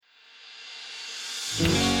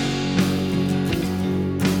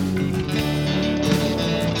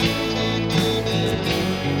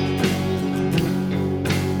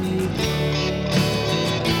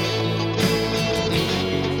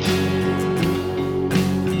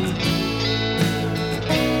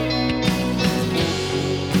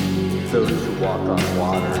on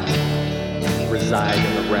water reside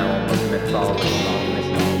in the realm of mythology.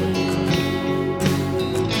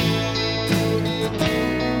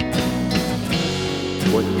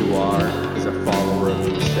 What you are is a follower of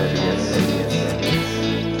Eusebius.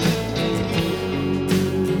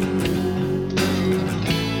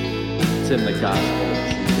 It's in the Gospel of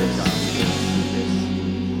Jesus.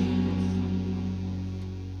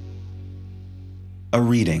 A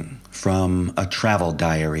reading from a travel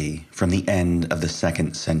diary from the end of the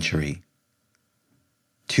 2nd century.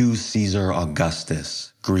 To Caesar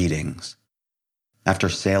Augustus, greetings. After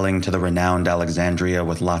sailing to the renowned Alexandria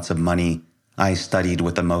with lots of money, I studied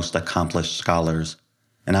with the most accomplished scholars,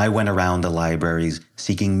 and I went around the libraries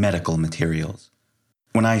seeking medical materials.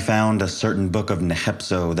 When I found a certain book of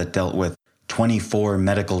Nehepso that dealt with 24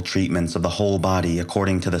 medical treatments of the whole body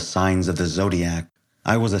according to the signs of the zodiac,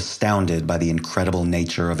 I was astounded by the incredible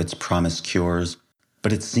nature of its promised cures,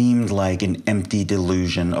 but it seemed like an empty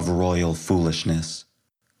delusion of royal foolishness.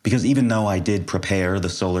 Because even though I did prepare the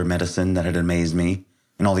solar medicine that had amazed me,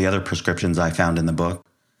 and all the other prescriptions I found in the book,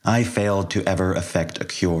 I failed to ever effect a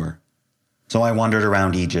cure. So I wandered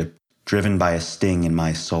around Egypt, driven by a sting in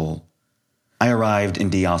my soul. I arrived in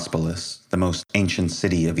Diospolis, the most ancient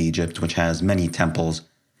city of Egypt, which has many temples,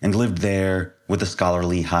 and lived there with the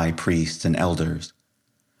scholarly high priests and elders.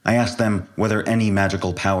 I asked them whether any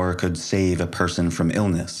magical power could save a person from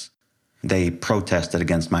illness. They protested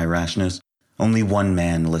against my rashness. Only one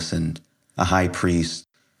man listened, a high priest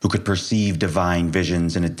who could perceive divine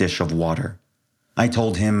visions in a dish of water. I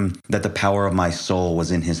told him that the power of my soul was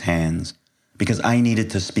in his hands, because I needed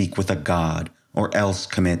to speak with a god or else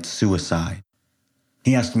commit suicide.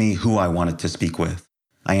 He asked me who I wanted to speak with.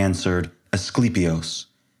 I answered, Asclepios,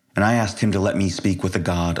 and I asked him to let me speak with the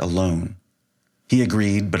god alone. He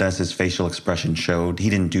agreed, but as his facial expression showed, he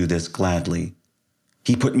didn't do this gladly.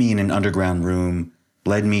 He put me in an underground room,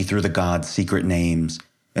 led me through the god's secret names,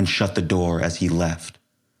 and shut the door as he left.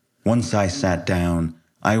 Once I sat down,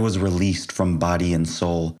 I was released from body and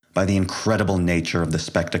soul by the incredible nature of the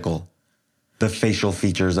spectacle. The facial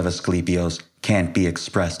features of Asclepios can't be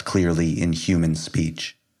expressed clearly in human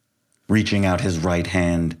speech. Reaching out his right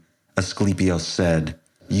hand, Asclepios said,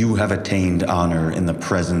 "You have attained honor in the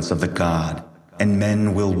presence of the god, and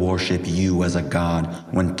men will worship you as a god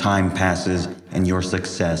when time passes and your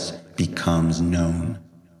success becomes known.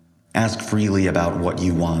 Ask freely about what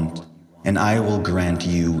you want, and I will grant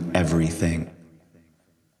you everything."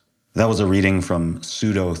 That was a reading from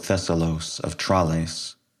Pseudo-Thessalos of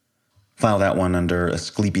Tralles. File that one under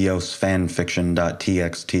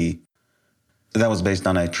asclepiosfanfiction.txt. That was based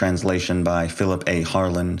on a translation by Philip A.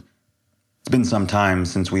 Harland. It's been some time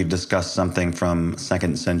since we've discussed something from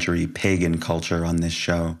 2nd century pagan culture on this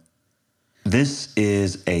show. This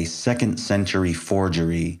is a 2nd century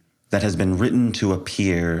forgery that has been written to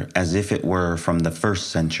appear as if it were from the 1st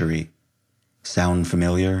century. Sound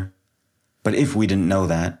familiar? But if we didn't know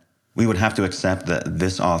that, we would have to accept that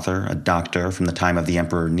this author, a doctor from the time of the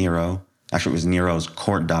Emperor Nero, actually it was Nero's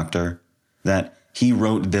court doctor, that he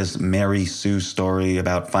wrote this Mary Sue story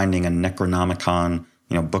about finding a Necronomicon,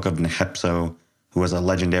 book of Nehepso, who was a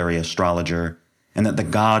legendary astrologer, and that the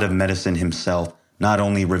god of medicine himself not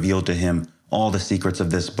only revealed to him all the secrets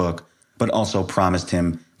of this book, but also promised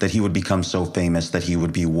him that he would become so famous that he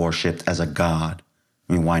would be worshipped as a god.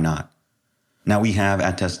 Why not? Now we have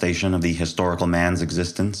attestation of the historical man's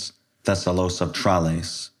existence, Thessalos of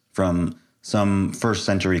Tralles, from some 1st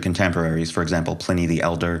century contemporaries, for example, Pliny the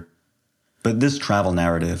Elder. But this travel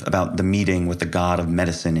narrative about the meeting with the god of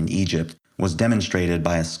medicine in Egypt was demonstrated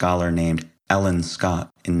by a scholar named Ellen Scott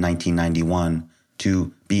in 1991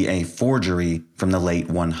 to be a forgery from the late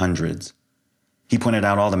 100s. He pointed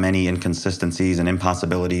out all the many inconsistencies and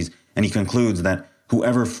impossibilities, and he concludes that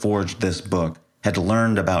whoever forged this book had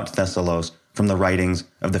learned about Thessalos from the writings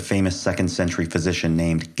of the famous 2nd century physician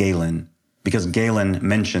named Galen, because Galen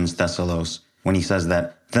mentions Thessalos when he says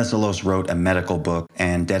that Thessalos wrote a medical book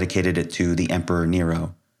and dedicated it to the Emperor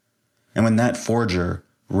Nero. And when that forger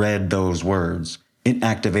read those words, it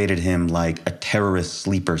activated him like a terrorist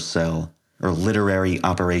sleeper cell or literary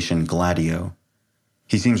Operation Gladio.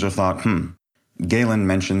 He seems to have thought, Galen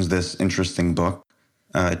mentions this interesting book.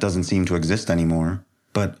 It doesn't seem to exist anymore,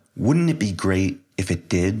 but wouldn't it be great if it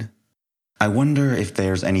did? I wonder if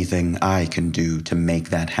there's anything I can do to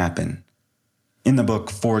make that happen. In the book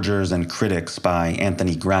Forgers and Critics by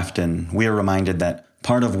Anthony Grafton, we are reminded that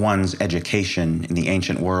part of one's education in the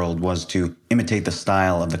ancient world was to imitate the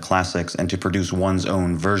style of the classics and to produce one's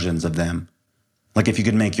own versions of them. Like if you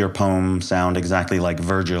could make your poem sound exactly like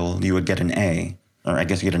Virgil, you would get an A, or I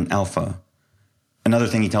guess you get an alpha. Another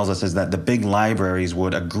thing he tells us is that the big libraries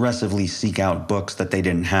would aggressively seek out books that they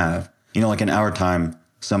didn't have. Like in our time,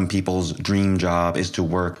 some people's dream job is to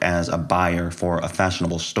work as a buyer for a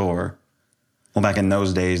fashionable store. Well, back in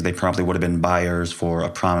those days, they probably would have been buyers for a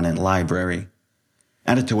prominent library.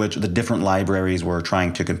 Added to which, the different libraries were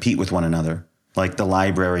trying to compete with one another. Like the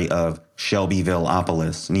library of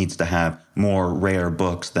Shelbyvilleopolis needs to have more rare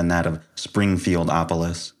books than that of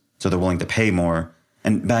Springfieldopolis, so they're willing to pay more.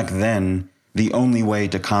 And back then, the only way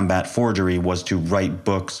to combat forgery was to write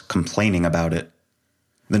books complaining about it.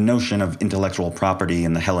 The notion of intellectual property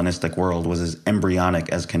in the Hellenistic world was as embryonic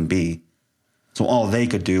as can be. So all they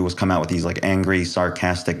could do was come out with these angry,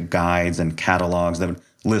 sarcastic guides and catalogs that would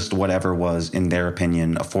list whatever was, in their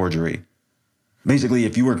opinion, a forgery. Basically,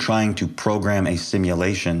 if you were trying to program a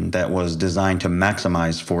simulation that was designed to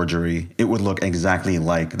maximize forgery, it would look exactly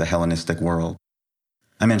like the Hellenistic world.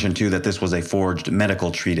 I mentioned too that this was a forged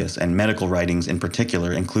medical treatise, and medical writings in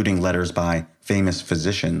particular, including letters by famous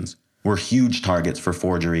physicians, were huge targets for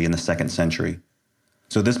forgery in the 2nd century.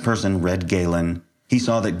 So this person read Galen. He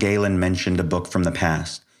saw that Galen mentioned a book from the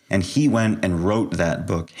past, and he went and wrote that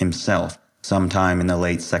book himself sometime in the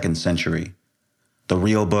late 2nd century. The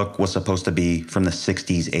real book was supposed to be from the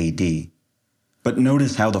 60s AD. But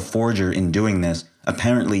notice how the forger in doing this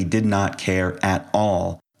apparently did not care at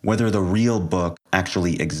all whether the real book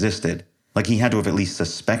actually existed. He had to have at least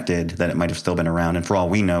suspected that it might have still been around, and for all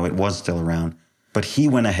we know, it was still around. But he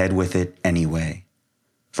went ahead with it anyway.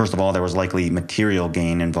 First of all, there was likely material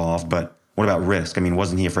gain involved, but what about risk?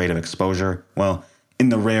 Wasn't he afraid of exposure? Well, in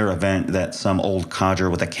the rare event that some old codger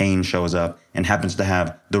with a cane shows up and happens to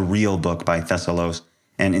have the real book by Thessallos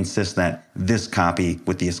and insists that this copy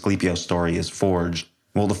with the Asclepios story is forged,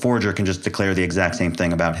 well, the forger can just declare the exact same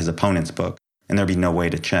thing about his opponent's book, and there'd be no way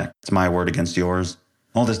to check. It's my word against yours.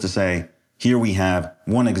 All this to say, here we have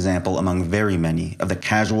one example among very many of the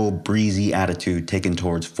casual, breezy attitude taken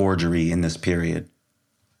towards forgery in this period.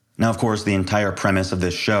 Now, of course, the entire premise of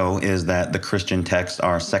this show is that the Christian texts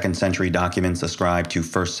are 2nd century documents ascribed to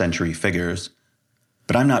 1st century figures.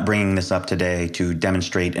 But I'm not bringing this up today to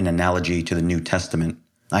demonstrate an analogy to the New Testament.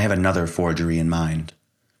 I have another forgery in mind.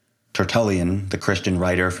 Tertullian, the Christian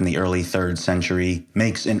writer from the early 3rd century,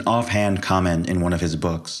 makes an offhand comment in one of his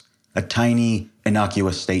books, a tiny,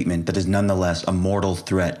 innocuous statement that is nonetheless a mortal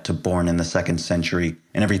threat to Born in the 2nd century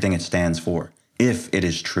and everything it stands for, if it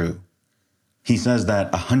is true. He says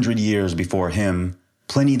that 100 years before him,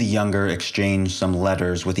 Pliny the Younger exchanged some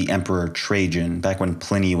letters with the Emperor Trajan back when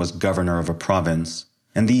Pliny was governor of a province,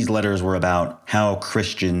 and these letters were about how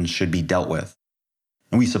Christians should be dealt with.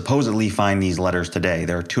 And we supposedly find these letters today.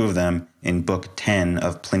 There are 2 of them in Book 10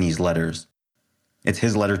 of Pliny's letters. It's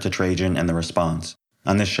his letter to Trajan and the response.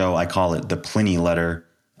 On this show, I call it the Pliny letter,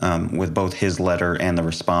 with both his letter and the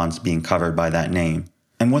response being covered by that name.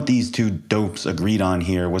 And what these 2 dopes agreed on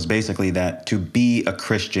here was basically that to be a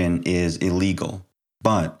Christian is illegal,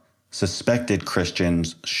 but suspected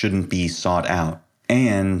Christians shouldn't be sought out,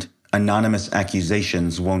 and anonymous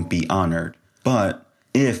accusations won't be honored. But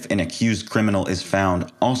if an accused criminal is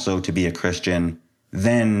found also to be a Christian,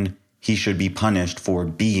 then he should be punished for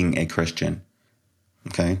being a Christian.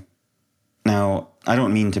 Okay? Now, I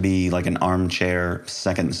don't mean to be like an armchair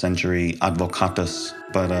 2nd century advocatus,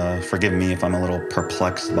 but forgive me if I'm a little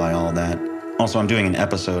perplexed by all that. Also, I'm doing an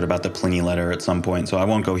episode about the Pliny letter at some point, so I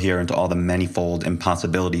won't go here into all the manifold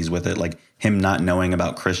impossibilities with it, like him not knowing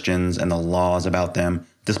about Christians and the laws about them,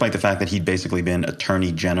 despite the fact that he'd basically been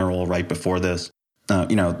attorney general right before this.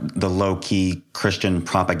 The low-key Christian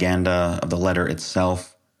propaganda of the letter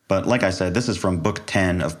itself. But like I said, this is from Book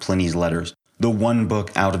 10 of Pliny's letters. The one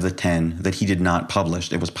book out of the 10 that he did not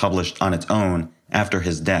publish. It was published on its own after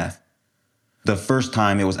his death. The first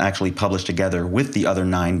time it was actually published together with the other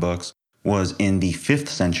 9 books was in the 5th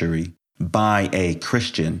century by a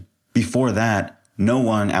Christian. Before that, no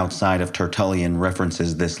one outside of Tertullian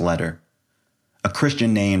references this letter. A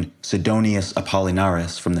Christian named Sidonius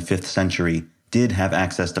Apollinaris from the 5th century did have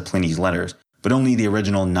access to Pliny's letters, but only the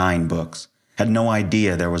original 9 books, had no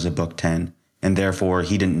idea there was a Book 10, and therefore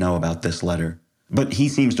he didn't know about this letter. But he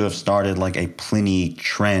seems to have started like a Pliny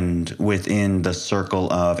trend within the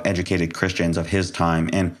circle of educated Christians of his time,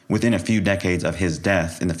 and within a few decades of his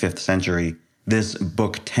death in the 5th century, this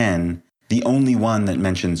Book 10, the only one that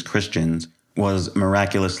mentions Christians, was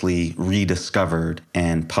miraculously rediscovered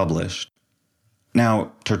and published.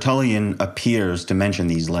 Now, Tertullian appears to mention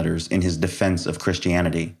these letters in his defense of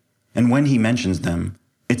Christianity, and when he mentions them,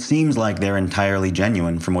 it seems like they're entirely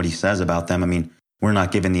genuine from what he says about them. We're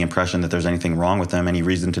not given the impression that there's anything wrong with them, any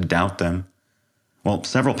reason to doubt them. Well,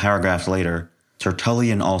 several paragraphs later,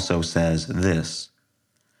 Tertullian also says this: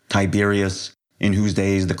 Tiberius, in whose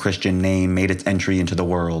days the Christian name made its entry into the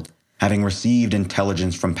world, having received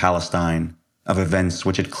intelligence from Palestine of events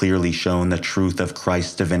which had clearly shown the truth of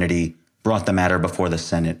Christ's divinity, brought the matter before the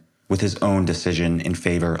Senate with his own decision in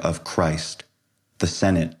favor of Christ. The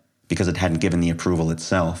Senate, because it hadn't given the approval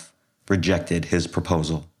itself, rejected his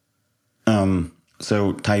proposal.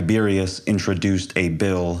 So Tiberius introduced a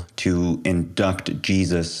bill to induct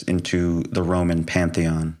Jesus into the Roman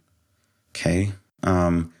pantheon. Okay.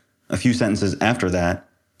 A few sentences after that,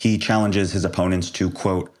 he challenges his opponents to,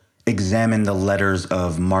 quote, examine the letters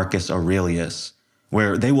of Marcus Aurelius,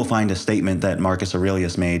 where they will find a statement that Marcus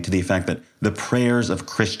Aurelius made to the effect that the prayers of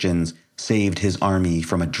Christians saved his army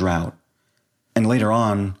from a drought. And later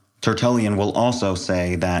on, Tertullian will also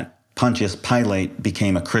say that Pontius Pilate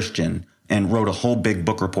became a Christian and wrote a whole big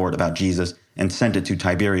book report about Jesus and sent it to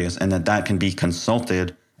Tiberius, and that can be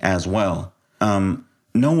consulted as well.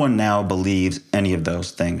 No one now believes any of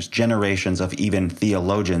those things. Generations of even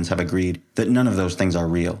theologians have agreed that none of those things are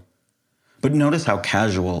real. But notice how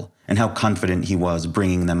casual and how confident he was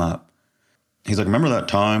bringing them up. He's like, remember that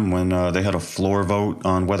time when they had a floor vote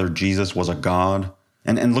on whether Jesus was a god?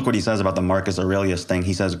 And look what he says about the Marcus Aurelius thing.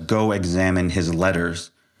 He says, go examine his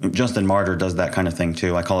letters. Justin Martyr does that kind of thing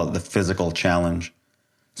too. I call it the physical challenge.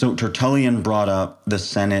 So Tertullian brought up the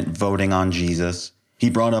Senate voting on Jesus. He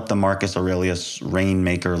brought up the Marcus Aurelius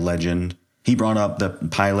rainmaker legend. He brought up the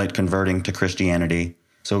Pilate converting to Christianity.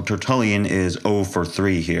 So Tertullian is 0 for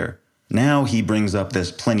 3 here. Now he brings up this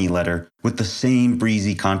Pliny letter with the same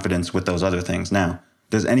breezy confidence with those other things. Now,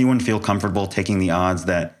 does anyone feel comfortable taking the odds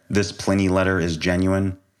that this Pliny letter is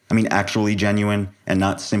genuine? I mean, actually genuine and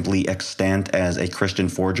not simply extant as a Christian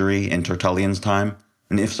forgery in Tertullian's time?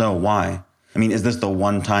 And if so, why? I mean, is this the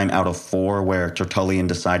one time out of 4 where Tertullian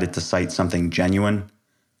decided to cite something genuine?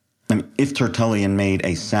 I mean, if Tertullian made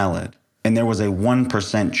a salad and there was a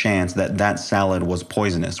 1% chance that that salad was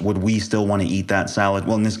poisonous, would we still want to eat that salad?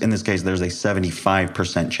 Well, in this case, there's a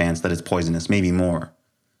 75% chance that it's poisonous, maybe more.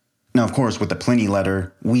 Now, of course, with the Pliny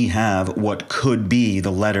letter, we have what could be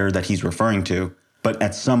the letter that he's referring to. But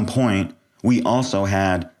at some point, we also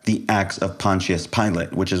had the Acts of Pontius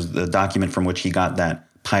Pilate, which is the document from which he got that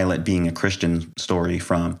Pilate being a Christian story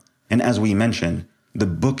from. And as we mentioned, the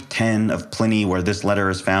book 10 of Pliny, where this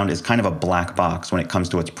letter is found, is kind of a black box when it comes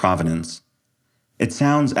to its provenance. It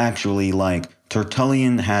sounds actually like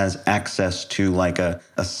Tertullian has access to like a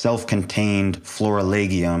self-contained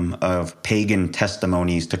florilegium of pagan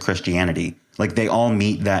testimonies to Christianity. Like they all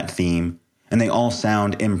meet that theme. And they all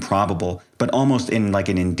sound improbable, but almost in like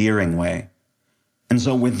an endearing way. And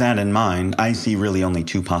so with that in mind, I see really only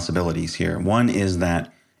 2 possibilities here. One is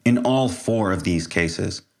that in all 4 of these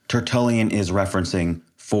cases, Tertullian is referencing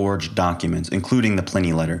forged documents, including the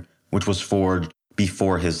Pliny letter, which was forged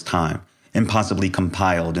before his time, and possibly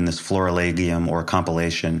compiled in this florilegium or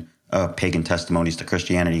compilation of pagan testimonies to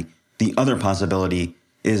Christianity. The other possibility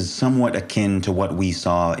is somewhat akin to what we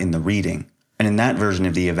saw in the reading. And in that version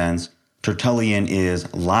of the events, Tertullian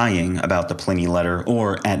is lying about the Pliny letter,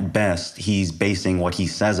 or at best, he's basing what he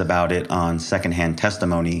says about it on secondhand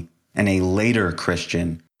testimony, and a later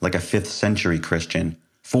Christian, like a 5th century Christian,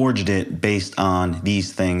 forged it based on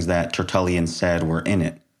these things that Tertullian said were in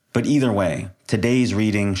it. But either way, today's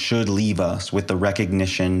reading should leave us with the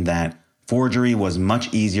recognition that forgery was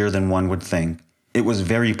much easier than one would think. It was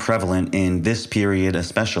very prevalent in this period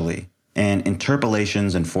especially. And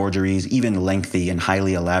interpolations and forgeries, even lengthy and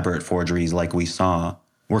highly elaborate forgeries like we saw,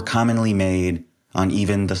 were commonly made on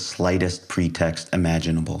even the slightest pretext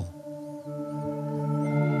imaginable.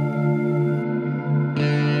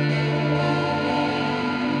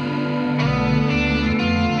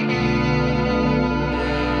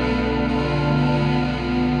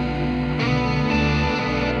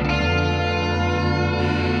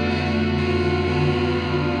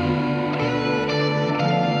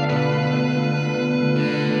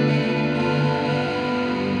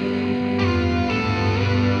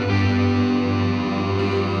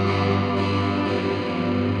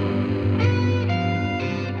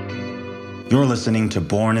 You're listening to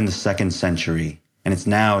Born in the Second Century, and it's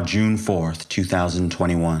now June 4th,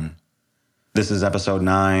 2021. This is episode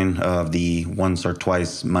 9 of the once or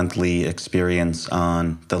twice monthly experience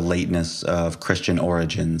on the lateness of Christian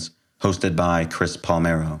origins, hosted by Chris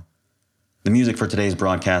Palmero. The music for today's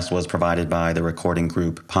broadcast was provided by the recording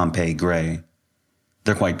group Pompeii Gray.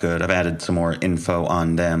 They're quite good. I've added some more info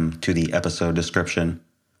on them to the episode description.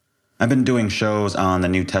 I've been doing shows on the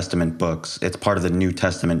New Testament books. It's part of the New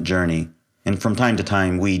Testament journey. And from time to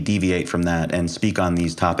time, we deviate from that and speak on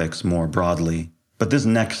these topics more broadly. But this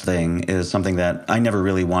next thing is something that I never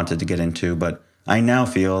really wanted to get into, but I now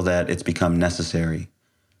feel that it's become necessary.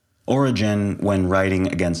 Origen, when writing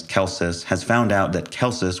against Celsus, has found out that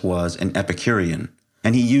Celsus was an Epicurean,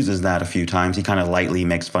 and he uses that a few times. He kind of lightly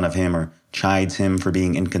makes fun of him or chides him for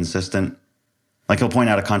being inconsistent. Like, he'll point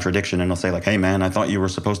out a contradiction and he'll say, like, hey man, I thought you were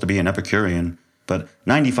supposed to be an Epicurean. But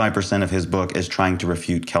 95% of his book is trying to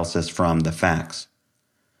refute Celsus from the facts.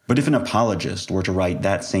 But if an apologist were to write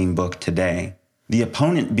that same book today, the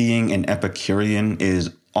opponent being an Epicurean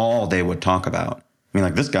is all they would talk about. I mean,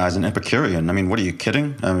 like, this guy's an Epicurean. I mean, what are you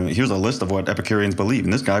kidding? I mean, here's a list of what Epicureans believe,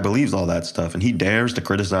 and this guy believes all that stuff, and he dares to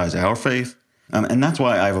criticize our faith? And that's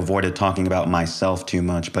why I've avoided talking about myself too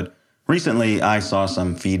much, but recently I saw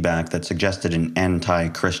some feedback that suggested an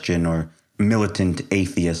anti-Christian or militant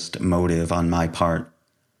atheist motive on my part.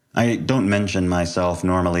 I don't mention myself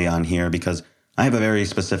normally on here because I have a very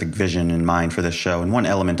specific vision in mind for this show, and one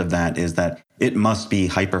element of that is that it must be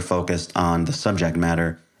hyper-focused on the subject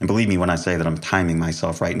matter. And believe me when I say that I'm timing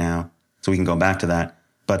myself right now, so we can go back to that.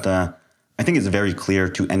 But I think it's very clear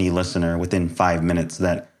to any listener within 5 minutes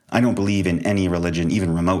that I don't believe in any religion,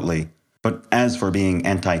 even remotely. But as for being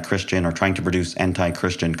anti-Christian or trying to produce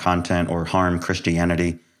anti-Christian content or harm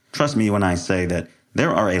Christianity, trust me when I say that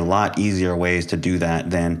there are a lot easier ways to do that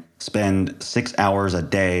than spend 6 hours a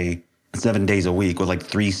day, 7 days a week with like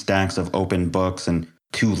 3 stacks of open books and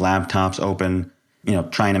 2 laptops open,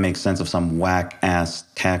 trying to make sense of some whack-ass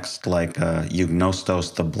text like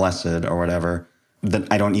Eugnostos the Blessed or whatever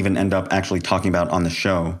that I don't even end up actually talking about on the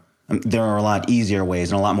show. There are a lot easier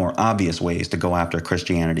ways and a lot more obvious ways to go after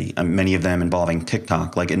Christianity, many of them involving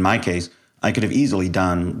TikTok. Like in my case, I could have easily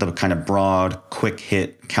done the kind of broad,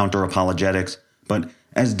 quick-hit counter-apologetics, but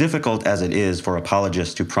as difficult as it is for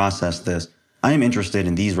apologists to process this, I am interested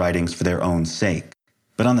in these writings for their own sake.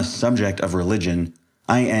 But on the subject of religion,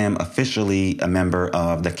 I am officially a member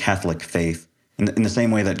of the Catholic faith, in the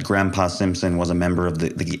same way that Grandpa Simpson was a member of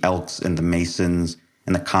the Elks and the Masons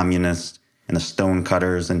and the Communists and the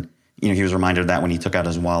Stonecutters, and he was reminded of that when he took out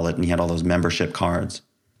his wallet and he had all those membership cards.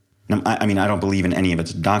 Now, I mean, I don't believe in any of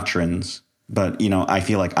its doctrines, but, I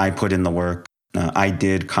feel like I put in the work. I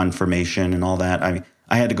did confirmation and all that.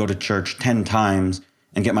 I had to go to church 10 times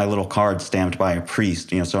and get my little card stamped by a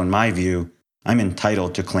priest. So in my view, I'm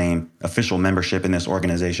entitled to claim official membership in this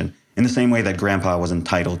organization in the same way that Grandpa was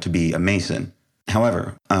entitled to be a Mason.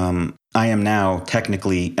 However, I am now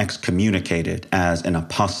technically excommunicated as an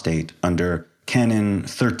apostate under Canon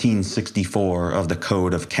 1364 of the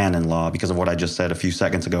Code of Canon Law because of what I just said a few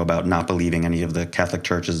seconds ago about not believing any of the Catholic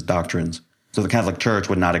Church's doctrines. So the Catholic Church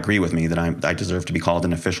would not agree with me that I deserve to be called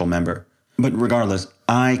an official member. But regardless,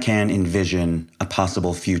 I can envision a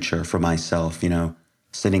possible future for myself,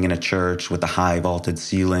 sitting in a church with the high vaulted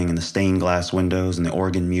ceiling and the stained glass windows and the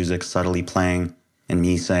organ music subtly playing, and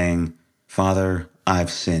me saying, "Father,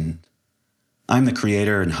 I've sinned." I'm the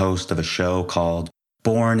creator and host of a show called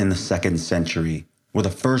Born in the Second Century, where the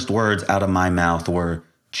first words out of my mouth were,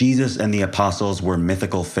 Jesus and the apostles were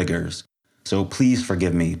mythical figures. So please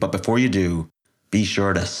forgive me, but before you do, be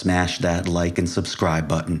sure to smash that like and subscribe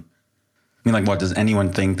button. I mean, like, what, does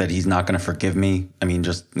anyone think that he's not going to forgive me? I mean,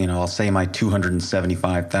 just, I'll say my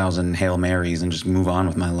 275,000 Hail Marys and just move on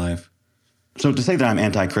with my life. So to say that I'm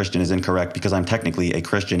anti-Christian is incorrect because I'm technically a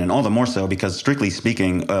Christian, and all the more so because, strictly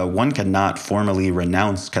speaking, one cannot formally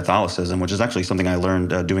renounce Catholicism, which is actually something I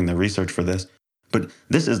learned doing the research for this. But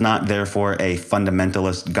this is not, therefore, a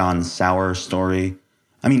fundamentalist gone sour story.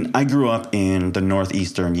 I mean, I grew up in the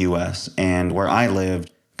northeastern U.S., and where I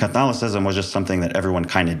lived, Catholicism was just something that everyone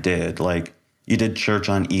kind of did. Like, you did church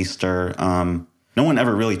on Easter. No one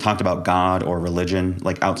ever really talked about God or religion,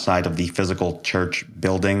 like, outside of the physical church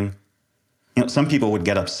building. Some people would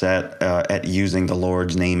get upset at using the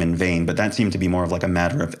Lord's name in vain, but that seemed to be more of like a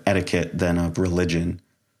matter of etiquette than of religion.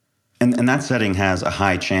 And that setting has a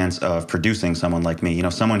high chance of producing someone like me,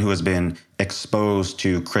 someone who has been exposed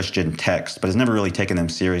to Christian texts, but has never really taken them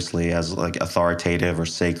seriously as like authoritative or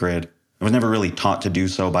sacred. It was never really taught to do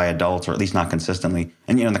so by adults, or at least not consistently.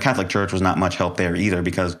 And, the Catholic Church was not much help there either,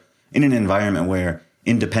 because in an environment where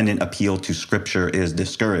independent appeal to Scripture is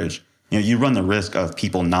discouraged, you run the risk of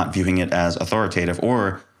people not viewing it as authoritative,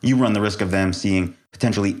 or you run the risk of them seeing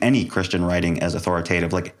potentially any Christian writing as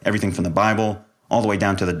authoritative, like everything from the Bible all the way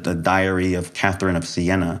down to the diary of Catherine of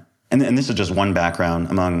Siena. And this is just one background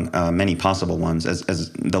among many possible ones,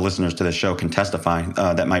 as the listeners to this show can testify,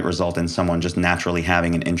 that might result in someone just naturally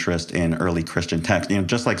having an interest in early Christian text.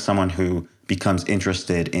 Just like someone who becomes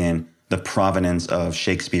interested in the provenance of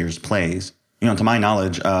Shakespeare's plays. To my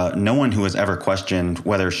knowledge, no one who has ever questioned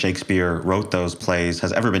whether Shakespeare wrote those plays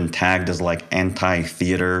has ever been tagged as like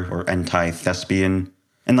anti-theater or anti-thespian.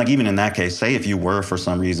 And like even in that case, say if you were for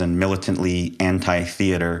some reason militantly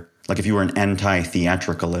anti-theater, Like if you were an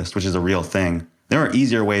anti-theatricalist, which is a real thing, there are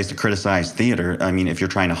easier ways to criticize theater. I mean, if you're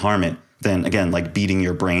trying to harm it, than, again, like beating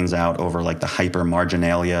your brains out over like the hyper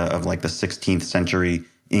marginalia of like the 16th century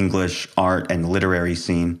English art and literary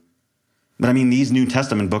scene. But I mean, these New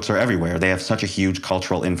Testament books are everywhere. They have such a huge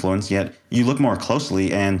cultural influence, yet you look more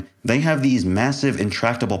closely and they have these massive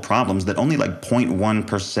intractable problems that only like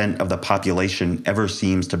 0.1% of the population ever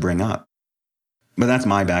seems to bring up. But that's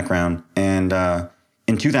my background. And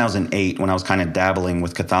in 2008, when I was kind of dabbling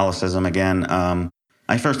with Catholicism again,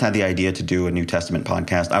 I first had the idea to do a New Testament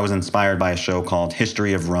podcast. I was inspired by a show called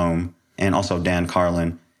History of Rome and also Dan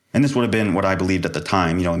Carlin. And this would have been what I believed at the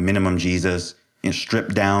time, a minimum Jesus,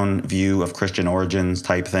 stripped down view of Christian origins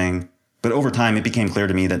type thing. But over time, it became clear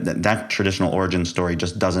to me that traditional origin story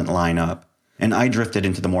just doesn't line up. And I drifted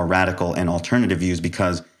into the more radical and alternative views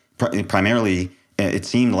because primarily it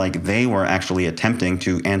seemed like they were actually attempting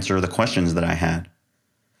to answer the questions that I had.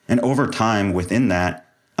 And over time within that,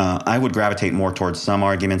 I would gravitate more towards some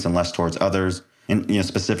arguments and less towards others, and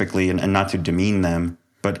specifically, and not to demean them,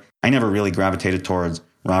 but I never really gravitated towards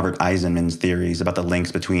Robert Eisenman's theories about the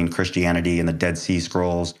links between Christianity and the Dead Sea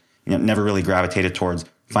Scrolls. Never really gravitated towards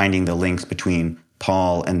finding the links between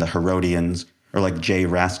Paul and the Herodians, or like Jay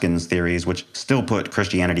Raskin's theories, which still put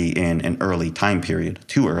Christianity in an early time period,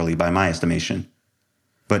 too early by my estimation.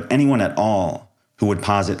 But anyone at all who would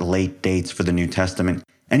posit late dates for the New Testament,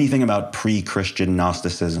 anything about pre-Christian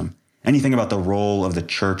Gnosticism, anything about the role of the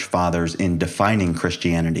church fathers in defining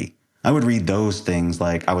Christianity, I would read those things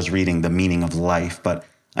like I was reading The Meaning of Life, but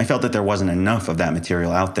I felt that there wasn't enough of that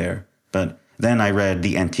material out there. But then I read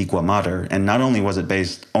the Antiqua Mater, and not only was it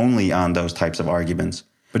based only on those types of arguments,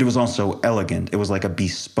 but it was also elegant. It was like a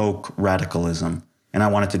bespoke radicalism, and I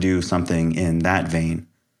wanted to do something in that vein.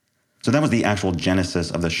 So that was the actual genesis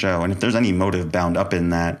of the show, and if there's any motive bound up in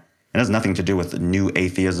that, it has nothing to do with new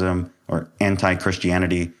atheism or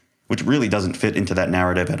anti-Christianity, which really doesn't fit into that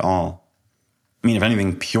narrative at all. I mean, if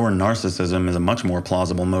anything, pure narcissism is a much more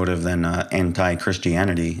plausible motive than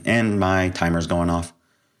anti-Christianity, and my timer's going off.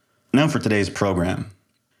 Now for today's program.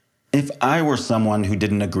 If I were someone who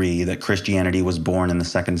didn't agree that Christianity was born in the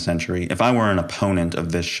 2nd century, if I were an opponent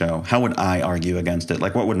of this show, how would I argue against it?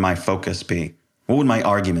 Like, what would my focus be? What would my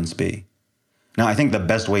arguments be? Now, I think the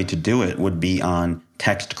best way to do it would be on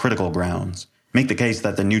text-critical grounds. Make the case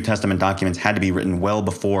that the New Testament documents had to be written well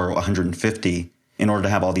before 150 in order to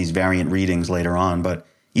have all these variant readings later on, but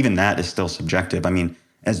even that is still subjective. I mean,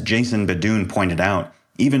 as Jason Badun pointed out,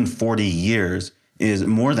 even 40 years is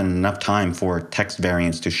more than enough time for text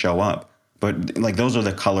variants to show up. But like those are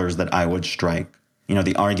the colors that I would strike,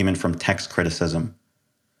 the argument from text criticism.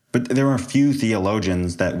 But there are few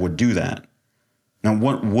theologians that would do that. Now,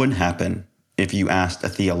 what would happen if you asked a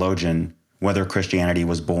theologian whether Christianity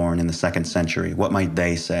was born in the 2nd century? What might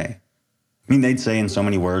they say? I mean, they'd say in so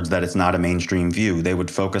many words that it's not a mainstream view. They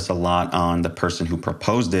would focus a lot on the person who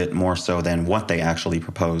proposed it more so than what they actually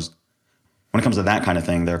proposed. When it comes to that kind of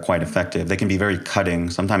thing, they're quite effective. They can be very cutting,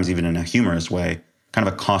 sometimes even in a humorous way, kind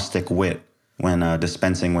of a caustic wit when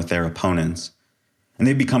dispensing with their opponents. And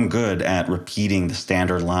they've become good at repeating the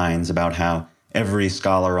standard lines about how every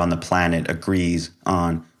scholar on the planet agrees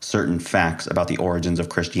on certain facts about the origins of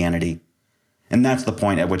Christianity. And that's the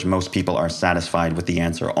point at which most people are satisfied with the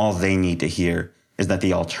answer. All they need to hear is that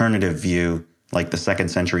the alternative view, like the 2nd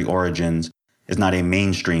century origins, is not a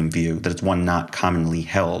mainstream view, that it's one not commonly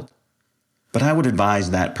held. But I would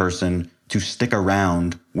advise that person to stick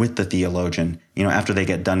around with the theologian, after they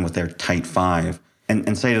get done with their tight five,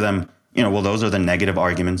 and say to them, well, those are the negative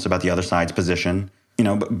arguments about the other side's position,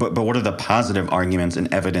 but what are the positive arguments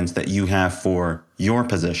and evidence that you have for your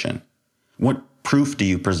position? What proof do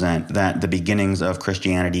you present that the beginnings of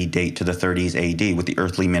Christianity date to the 30s AD with the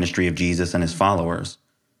earthly ministry of Jesus and his followers?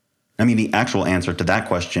 I mean, the actual answer to that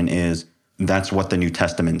question is that's what the New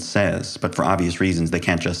Testament says, but for obvious reasons, they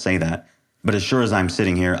can't just say that. But as sure as I'm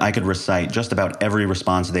sitting here, I could recite just about every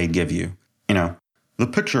response they'd give you. The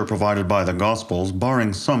picture provided by the Gospels,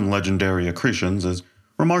 barring some legendary accretions, is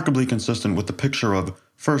remarkably consistent with the picture of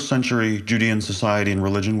 1st century Judean society and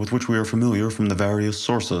religion with which we are familiar from the various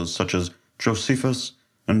sources, such as Josephus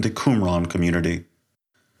and the Qumran community.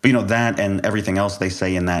 But that and everything else they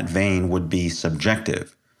say in that vein would be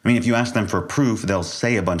subjective. I mean, if you ask them for proof, they'll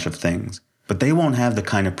say a bunch of things, but they won't have the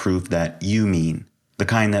kind of proof that you mean, the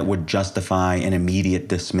kind that would justify an immediate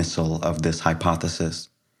dismissal of this hypothesis.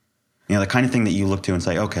 The kind of thing that you look to and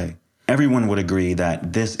say, okay, everyone would agree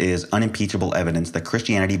that this is unimpeachable evidence that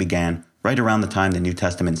Christianity began right around the time the New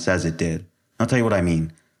Testament says it did. I'll tell you what I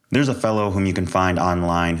mean. There's a fellow whom you can find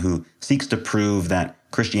online who seeks to prove that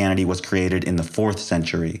Christianity was created in the 4th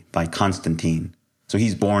century by Constantine. So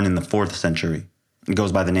he's born in the 4th century. He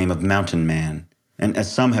goes by the name of Mountain Man. And as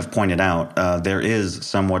some have pointed out, there is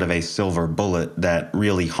somewhat of a silver bullet that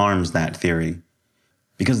really harms that theory.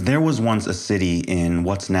 Because there was once a city in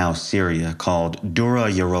what's now Syria called Dura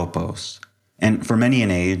Europos. And for many an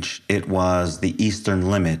age, it was the eastern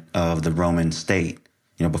limit of the Roman state,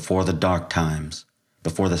 before the dark times,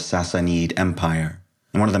 before the Sassanid Empire.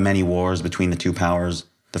 In one of the many wars between the two powers,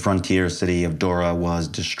 the frontier city of Dura was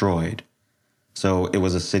destroyed. So it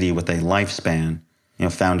was a city with a lifespan,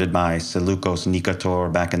 founded by Seleucus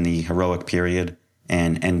Nicator back in the heroic period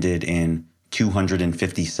and ended in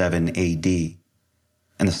 257 AD.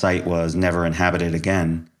 And the site was never inhabited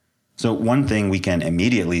again. So one thing we can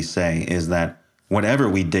immediately say is that whatever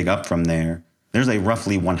we dig up from there, there's a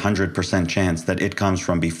roughly 100% chance that it comes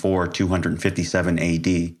from before 257 AD.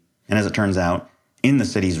 And as it turns out, in the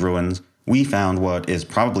city's ruins, we found what is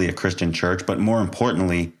probably a Christian church, but more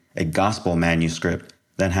importantly, a gospel manuscript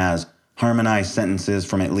that has harmonized sentences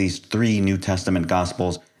from at least 3 New Testament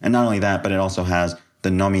Gospels. And not only that, but it also has the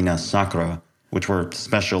Nomina Sacra, which were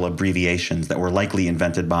special abbreviations that were likely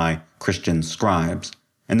invented by Christian scribes.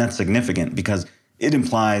 And that's significant because it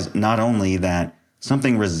implies not only that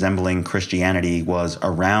something resembling Christianity was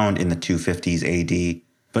around in the 250s AD,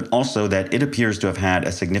 but also that it appears to have had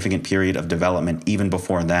a significant period of development even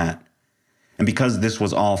before that. And because this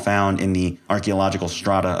was all found in the archaeological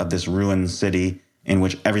strata of this ruined city, in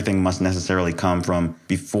which everything must necessarily come from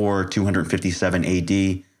before 257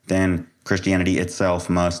 AD, then Christianity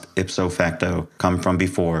itself must, ipso facto, come from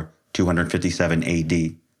before 257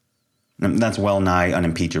 AD. And that's well nigh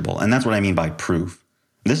unimpeachable, and that's what I mean by proof.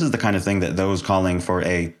 This is the kind of thing that those calling for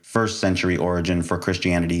a 1st century origin for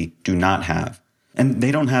Christianity do not have. And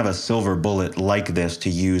they don't have a silver bullet like this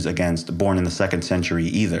to use against born in the 2nd century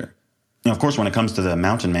either. Of course, when it comes to the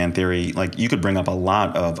Mountain Man theory, you could bring up a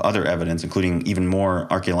lot of other evidence, including even more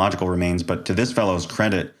archaeological remains, but to this fellow's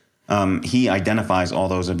credit, he identifies all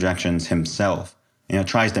those objections himself,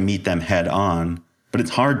 tries to meet them head on, but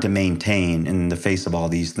it's hard to maintain in the face of all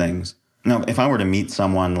these things. Now, if I were to meet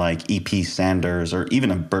someone like E.P. Sanders or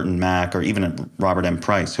even a Burton Mack or even a Robert M.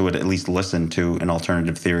 Price, who would at least listen to an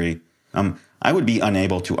alternative theory, I would be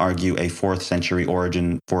unable to argue a 4th century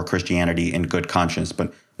origin for Christianity in good conscience.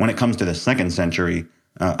 But when it comes to the 2nd century,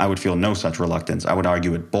 I would feel no such reluctance. I would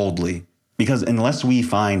argue it boldly. Because unless we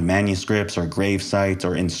find manuscripts or grave sites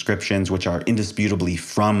or inscriptions which are indisputably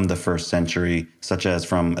from the 1st century, such as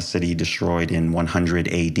from a city destroyed in 100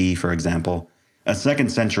 AD, for example, a 2nd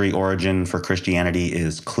century origin for Christianity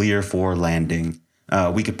is clear for landing.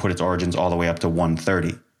 We could put its origins all the way up to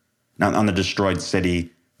 130. Now, on the destroyed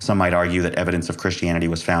city, some might argue that evidence of Christianity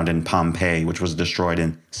was found in Pompeii, which was destroyed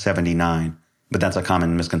in 79. But that's a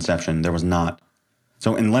common misconception. There was not.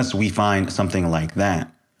 So unless we find something like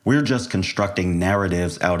that, we're just constructing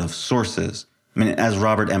narratives out of sources. I mean, as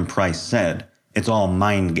Robert M. Price said, it's all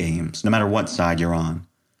mind games, no matter what side you're on.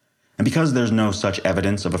 And because there's no such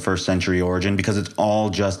evidence of a 1st century origin, because it's all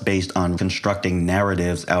just based on constructing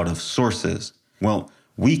narratives out of sources, well,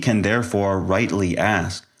 we can therefore rightly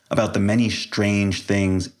ask about the many strange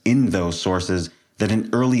things in those sources that an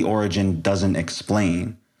early origin doesn't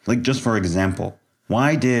explain. Just for example,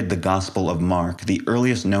 why did the Gospel of Mark, the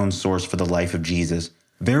earliest known source for the life of Jesus,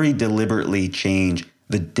 very deliberately change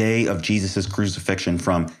the day of Jesus' crucifixion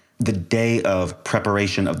from the day of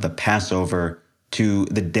preparation of the Passover to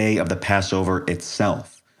the day of the Passover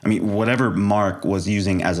itself? I mean, whatever Mark was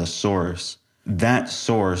using as a source, that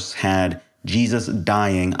source had Jesus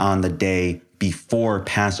dying on the day before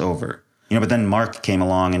Passover. But then Mark came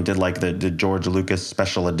along and did the George Lucas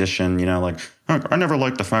special edition, I never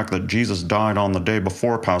liked the fact that Jesus died on the day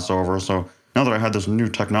before Passover, so now that I had this new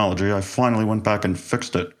technology, I finally went back and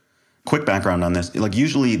fixed it. Quick background on this.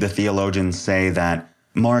 Usually the theologians say that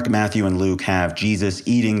Mark, Matthew, and Luke have Jesus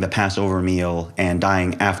eating the Passover meal and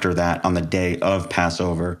dying after that on the day of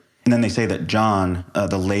Passover. And then they say that John,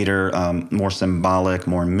 the later, more symbolic,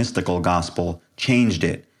 more mystical gospel, changed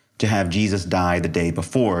it to have Jesus die the day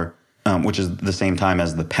before, which is the same time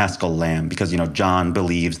as the Paschal Lamb, because, John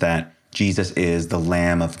believes that Jesus is the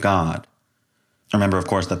Lamb of God. Remember, of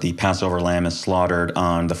course, that the Passover lamb is slaughtered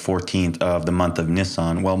on the 14th of the month of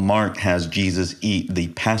Nisan. Well, Mark has Jesus eat the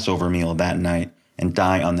Passover meal that night and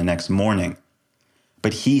die on the next morning.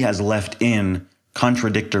 But he has left in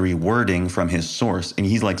contradictory wording from his source, and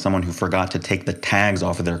he's like someone who forgot to take the tags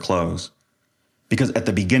off of their clothes. Because at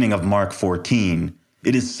the beginning of Mark 14,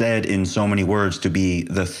 it is said in so many words to be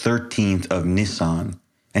the 13th of Nisan.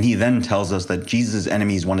 And he then tells us that Jesus'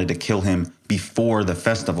 enemies wanted to kill him before the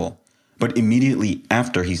festival. But immediately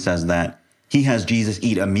after he says that, he has Jesus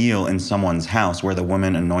eat a meal in someone's house where the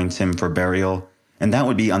woman anoints him for burial. and that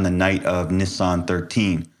would be on the night of Nisan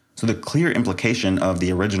 13. So the clear implication of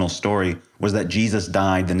the original story was that Jesus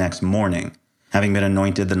died the next morning, having been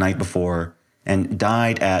anointed the night before, and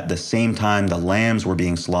died at the same time the lambs were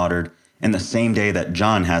being slaughtered and the same day that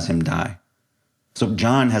John has him die. So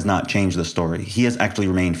John has not changed the story. He has actually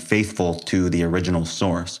remained faithful to the original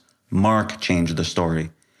source. Mark changed the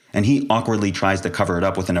story, and he awkwardly tries to cover it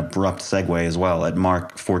up with an abrupt segue as well at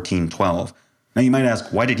Mark 14:12. Now you might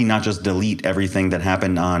ask, why did he not just delete everything that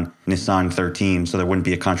happened on Nisan 13 so there wouldn't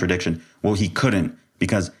be a contradiction? Well, he couldn't,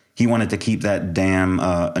 because he wanted to keep that damn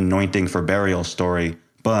anointing for burial story,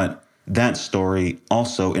 but that story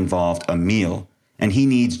also involved a meal, and he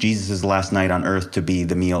needs Jesus' last night on earth to be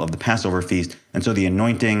the meal of the Passover feast, and so the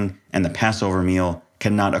anointing and the Passover meal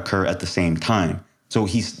cannot occur at the same time. So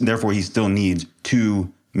therefore he still needs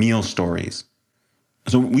two meal stories.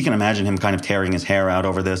 So we can imagine him kind of tearing his hair out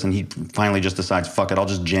over this, and he finally just decides, fuck it, I'll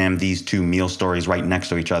just jam these two meal stories right next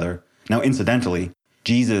to each other. Now, incidentally,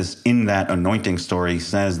 Jesus in that anointing story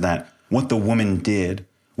says that what the woman did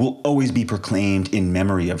will always be proclaimed in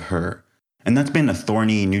memory of her. And that's been a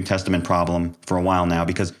thorny New Testament problem for a while now,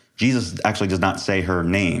 because Jesus actually does not say her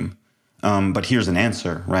name. But here's an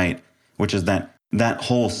answer, right? Which is that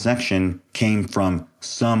whole section came from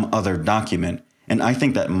some other document. And I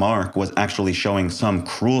think that Mark was actually showing some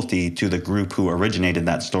cruelty to the group who originated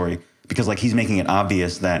that story, because he's making it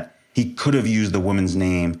obvious that he could have used the woman's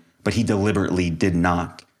name, but he deliberately did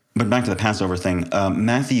not. But back to the Passover thing,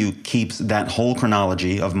 Matthew keeps that whole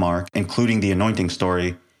chronology of Mark, including the anointing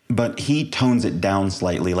story, but he tones it down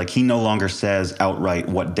slightly. He no longer says outright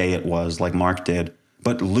what day it was like Mark did,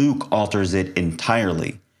 but Luke alters it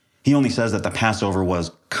entirely. He only says that the Passover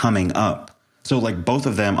was coming up. So both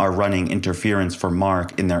of them are running interference for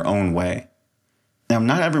Mark in their own way. Now,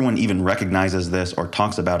 not everyone even recognizes this or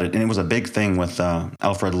talks about it, and it was a big thing with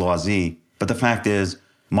Alfred Loisy, but the fact is,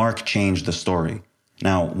 Mark changed the story.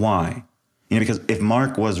 Now, why? Because if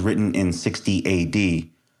Mark was written in 60 AD,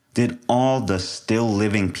 did all the still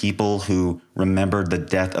living people who remembered the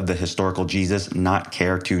death of the historical Jesus not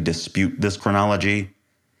care to dispute this chronology?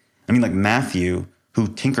 Matthew, who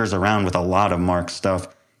tinkers around with a lot of Mark's stuff,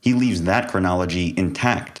 he leaves that chronology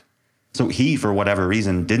intact. So he, for whatever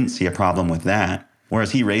reason, didn't see a problem with that,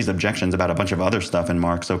 whereas he raised objections about a bunch of other stuff in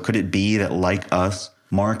Mark. So could it be that, like us,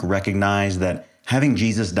 Mark recognized that having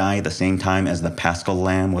Jesus die at the same time as the Paschal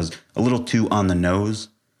Lamb was a little too on the nose?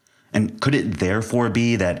 And could it therefore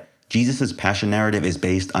be that Jesus' passion narrative is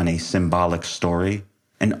based on a symbolic story?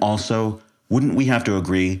 And also, wouldn't we have to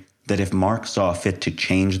agree that if Mark saw fit to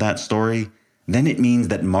change that story, then it means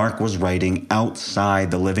that Mark was writing outside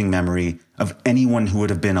the living memory of anyone who would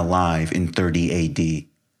have been alive in 30 AD.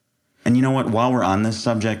 And you know what? While we're on this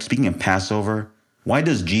subject, speaking of Passover, why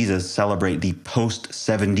does Jesus celebrate the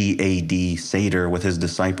post-70 AD Seder with his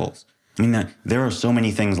disciples? There are so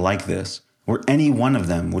many things like this, where any one of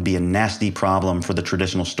them would be a nasty problem for the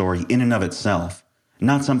traditional story in and of itself,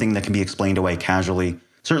 not something that can be explained away casually,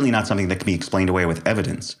 certainly not something that can be explained away with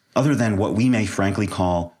evidence, other than what we may frankly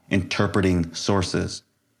call interpreting sources.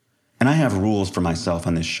 And I have rules for myself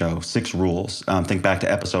on this show, 6 rules. Think back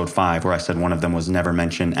to episode 5, where I said one of them was never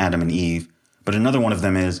mention Adam and Eve, but another one of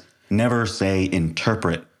them is never say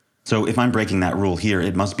interpret. So if I'm breaking that rule here,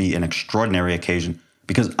 it must be an extraordinary occasion,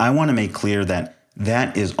 because I want to make clear that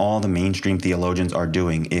that is all the mainstream theologians are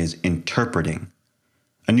doing, is interpreting.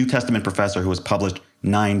 A New Testament professor who has published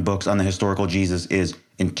 9 books on the historical Jesus is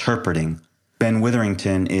interpreting. Ben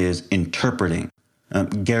Witherington is interpreting.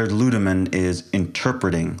 Gerd Ludemann is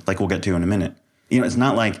interpreting, like we'll get to in a minute. It's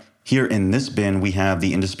not like here in this bin we have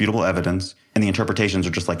the indisputable evidence and the interpretations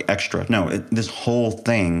are just extra. No, this whole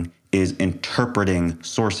thing is interpreting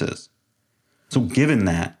sources. So given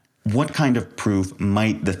that, what kind of proof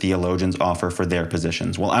might the theologians offer for their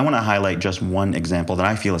positions? Well, I want to highlight just one example that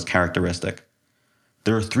I feel is characteristic.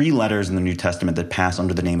 There are 3 letters in the New Testament that pass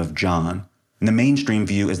under the name of John. And the mainstream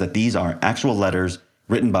view is that these are actual letters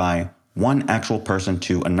written by one actual person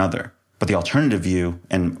to another. But the alternative view,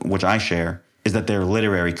 and which I share, is that they're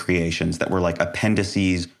literary creations that were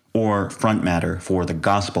appendices or front matter for the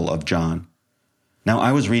Gospel of John. Now,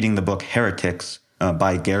 I was reading the book Heretics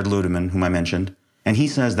by Gerd Ludemann, whom I mentioned, and he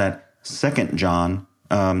says that 2 John,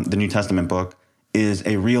 the New Testament book, is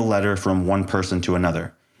a real letter from one person to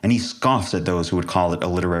another, and he scoffs at those who would call it a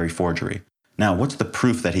literary forgery. Now, what's the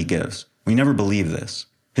proof that he gives? We never believe this.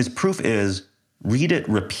 His proof is, read it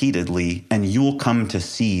repeatedly, and you'll come to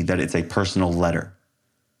see that it's a personal letter.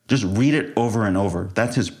 Just read it over and over.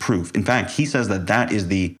 That's his proof. In fact, he says that that is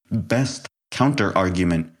the best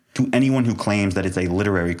counter-argument to anyone who claims that it's a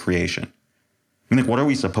literary creation. What are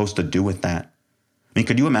we supposed to do with that? I mean,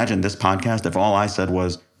 could you imagine this podcast if all I said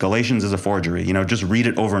was Galatians is a forgery? Just read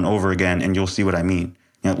it over and over again and you'll see what I mean.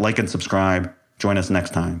 Like and subscribe. Join us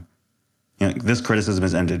next time. This criticism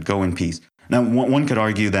is ended. Go in peace. Now, one could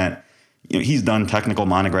argue that he's done technical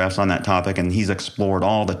monographs on that topic and he's explored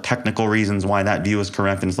all the technical reasons why that view is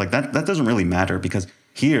correct. And it's like that doesn't really matter, because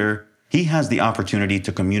here he has the opportunity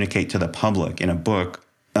to communicate to the public in a book,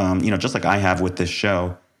 just like I have with this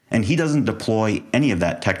show. And he doesn't deploy any of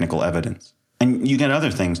that technical evidence. And you get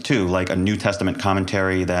other things too, like a New Testament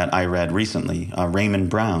commentary that I read recently, Raymond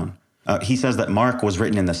Brown. He says that Mark was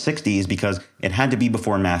written in the 60s because it had to be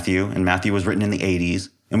before Matthew, and Matthew was written in the 80s.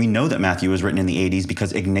 And we know that Matthew was written in the 80s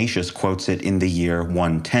because Ignatius quotes it in the year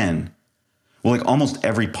 110. Well, almost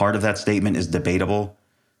every part of that statement is debatable,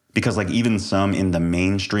 because even some in the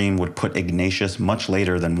mainstream would put Ignatius much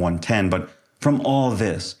later than 110. But from all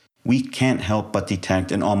this, we can't help but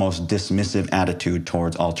detect an almost dismissive attitude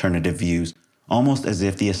towards alternative views, almost as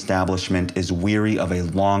if the establishment is weary of a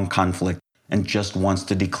long conflict and just wants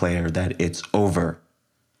to declare that it's over.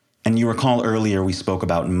 And you recall earlier we spoke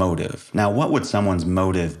about motive. Now, what would someone's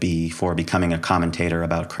motive be for becoming a commentator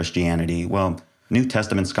about Christianity? Well, New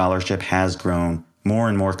Testament scholarship has grown more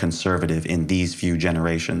and more conservative in these few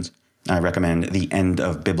generations. I recommend The End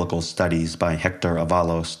of Biblical Studies by Hector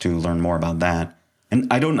Avalos to learn more about that. And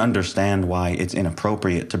I don't understand why it's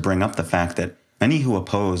inappropriate to bring up the fact that many who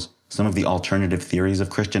oppose some of the alternative theories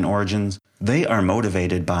of Christian origins, they are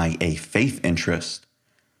motivated by a faith interest.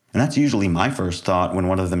 And that's usually my first thought when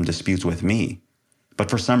one of them disputes with me. But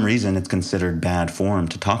for some reason, it's considered bad form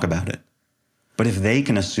to talk about it. But if they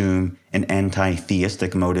can assume an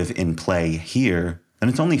anti-theistic motive in play here, then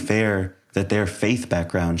it's only fair that their faith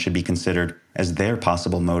background should be considered as their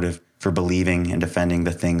possible motive for believing and defending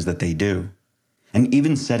the things that they do. And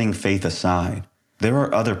even setting faith aside, there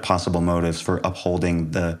are other possible motives for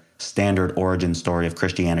upholding the standard origin story of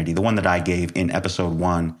Christianity, the one that I gave in episode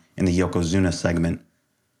 1 in the Yokozuna segment.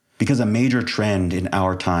 Because a major trend in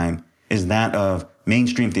our time is that of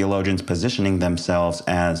mainstream theologians positioning themselves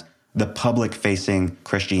as the public-facing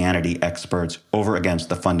Christianity experts over against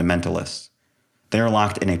the fundamentalists. They're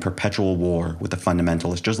locked in a perpetual war with the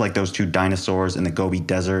fundamentalists, just like those two dinosaurs in the Gobi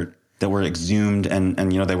Desert that were exhumed and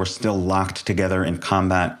they were still locked together in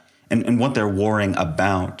combat. And what they're warring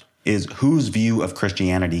about is whose view of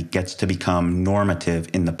Christianity gets to become normative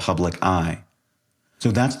in the public eye.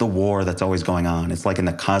 So that's the war that's always going on. It's like in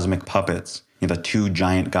the cosmic puppets, the two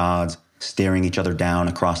giant gods staring each other down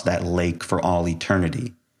across that lake for all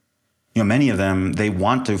eternity. Many of them, they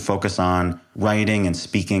want to focus on writing and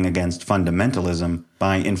speaking against fundamentalism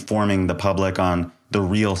by informing the public on the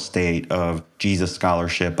real state of Jesus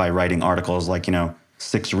scholarship by writing articles like,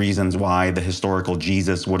 6 reasons why the historical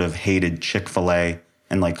Jesus would have hated Chick-fil-A,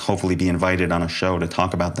 and hopefully be invited on a show to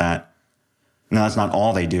talk about that. Now, that's not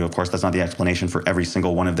all they do. Of course, that's not the explanation for every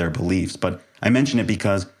single one of their beliefs, but I mention it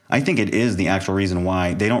because I think it is the actual reason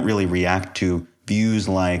why they don't really react to views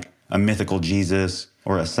like a mythical Jesus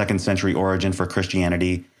or a 2nd century origin for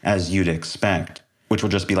Christianity as you'd expect, which will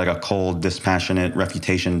just be like a cold, dispassionate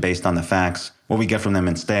refutation based on the facts. What we get from them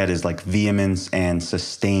instead is vehemence and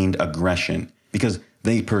sustained aggression, because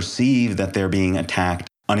they perceive that they're being attacked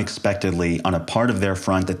unexpectedly on a part of their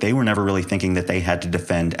front that they were never really thinking that they had to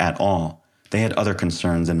defend at all. They had other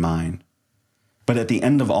concerns in mind. But at the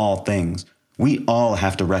end of all things, we all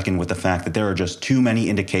have to reckon with the fact that there are just too many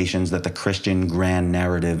indications that the Christian grand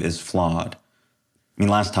narrative is flawed.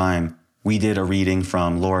 Last time, we did a reading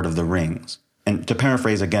from Lord of the Rings. And to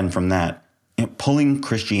paraphrase again from that, pulling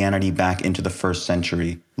Christianity back into the 1st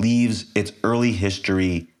century leaves its early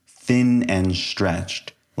history thin and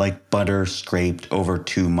stretched, like butter scraped over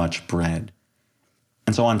too much bread.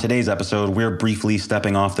 And so on today's episode, we're briefly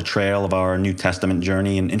stepping off the trail of our New Testament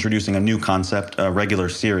journey and introducing a new concept, a regular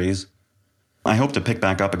series. I hope to pick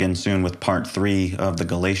back up again soon with part 3 of the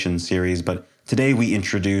Galatians series, but today we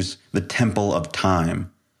introduce the Temple of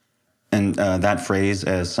Time. And that phrase,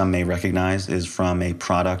 as some may recognize, is from a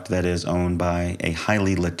product that is owned by a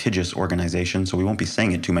highly litigious organization, so we won't be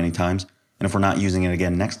saying it too many times. And if we're not using it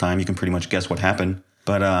again next time, you can pretty much guess what happened.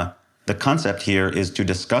 But the concept here is to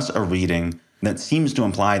discuss a reading that seems to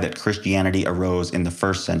imply that Christianity arose in the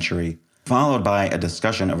 1st century, followed by a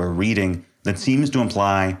discussion of a reading that seems to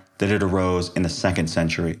imply that it arose in the 2nd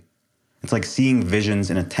century. It's like seeing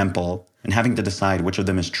visions in a temple and having to decide which of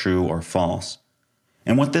them is true or false.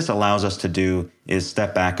 And what this allows us to do is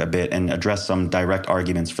step back a bit and address some direct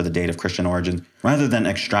arguments for the date of Christian origins, rather than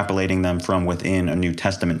extrapolating them from within a New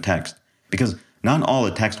Testament text. Because not all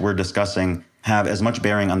the texts we're discussing have as much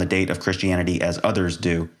bearing on the date of Christianity as others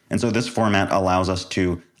do. And so this format allows us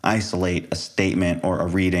to isolate a statement or a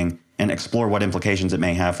reading and explore what implications it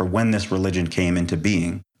may have for when this religion came into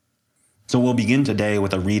being. So we'll begin today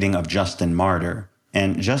with a reading of Justin Martyr,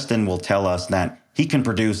 and Justin will tell us that he can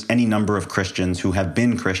produce any number of Christians who have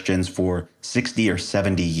been Christians for 60 or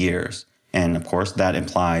 70 years, and of course that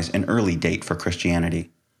implies an early date for Christianity.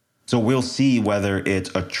 So we'll see whether it's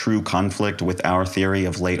a true conflict with our theory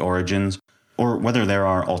of late origins, or whether there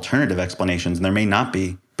are alternative explanations, and there may not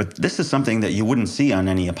be. But this is something that you wouldn't see on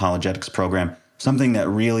any apologetics program, something that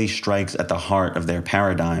really strikes at the heart of their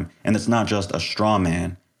paradigm, and it's not just a straw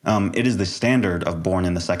man. It is the standard of Born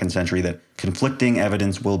in the Second Century that conflicting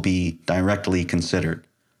evidence will be directly considered.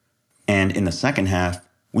 And in the second half,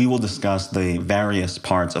 we will discuss the various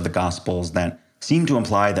parts of the Gospels that seem to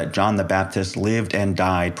imply that John the Baptist lived and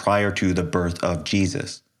died prior to the birth of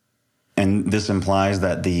Jesus. And this implies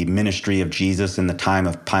that the ministry of Jesus in the time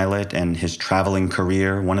of Pilate and his traveling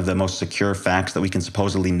career, one of the most secure facts that we can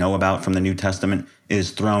supposedly know about from the New Testament,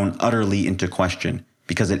 is thrown utterly into question,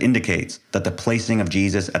 because it indicates that the placing of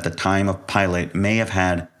Jesus at the time of Pilate may have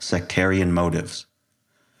had sectarian motives.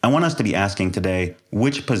 I want us to be asking today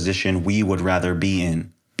which position we would rather be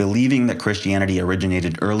in, believing that Christianity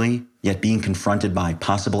originated early, yet being confronted by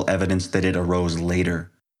possible evidence that it arose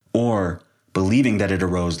later, or believing that it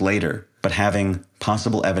arose later, but having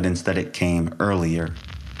possible evidence that it came earlier.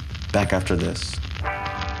 Back after this.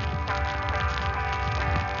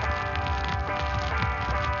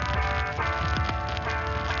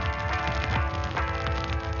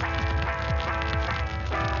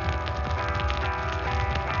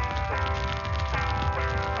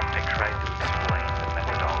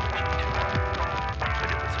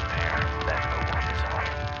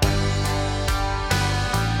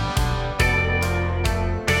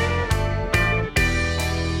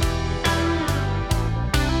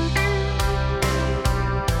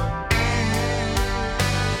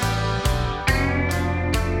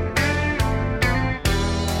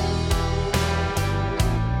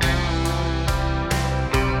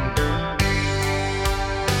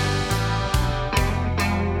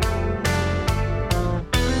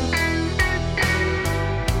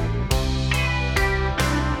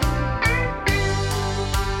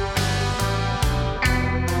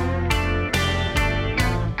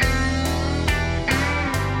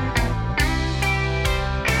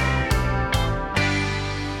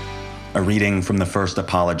 A reading from the First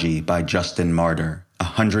Apology by Justin Martyr,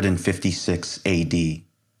 156 AD.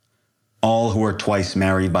 All who are twice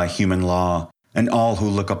married by human law, and all who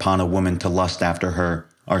look upon a woman to lust after her,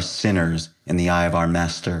 are sinners in the eye of our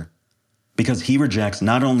Master. Because he rejects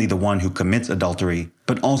not only the one who commits adultery,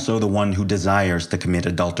 but also the one who desires to commit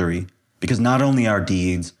adultery, because not only our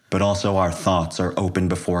deeds, but also our thoughts are open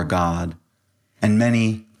before God. And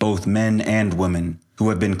many, both men and women, who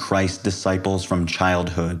have been Christ's disciples from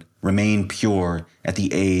childhood, remain pure at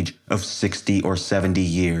the age of 60 or 70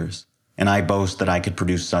 years, and I boast that I could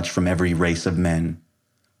produce such from every race of men.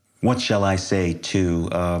 What shall I say, too,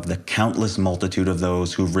 of the countless multitude of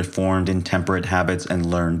those who've reformed intemperate habits and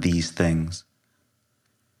learned these things?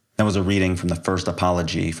 That was a reading from the First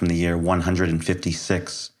Apology from the year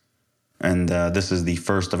 156, and this is the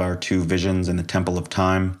first of our two visions in the Temple of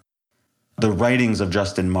Time. The writings of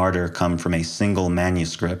Justin Martyr come from a single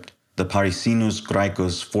manuscript, the Parisinus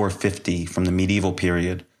Graecus 450 from the medieval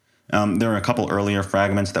period. There are a couple earlier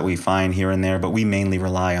fragments that we find here and there, but we mainly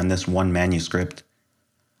rely on this one manuscript.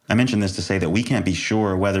 I mention this to say that we can't be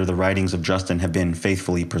sure whether the writings of Justin have been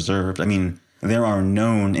faithfully preserved. I mean, there are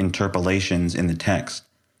known interpolations in the text.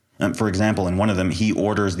 For example, in one of them, he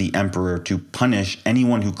orders the emperor to punish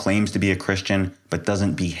anyone who claims to be a Christian but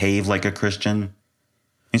doesn't behave like a Christian.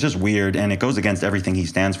 It's just weird, and it goes against everything he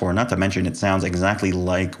stands for. Not to mention, it sounds exactly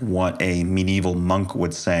like what a medieval monk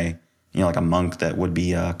would say. You know, like a monk that would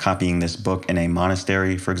be copying this book in a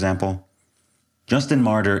monastery, for example. Justin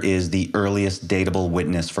Martyr is the earliest datable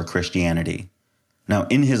witness for Christianity. Now,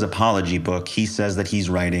 in his apology book, he says that he's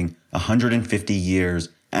writing 150 years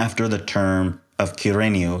after the term of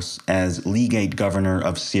Quirinius as legate governor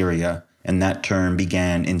of Syria, and that term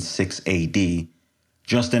began in 6 AD.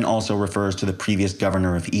 Justin also refers to the previous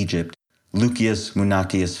governor of Egypt, Lucius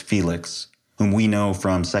Munatius Felix, whom we know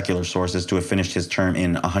from secular sources to have finished his term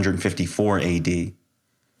in 154 AD.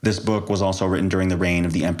 This book was also written during the reign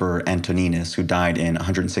of the Emperor Antoninus, who died in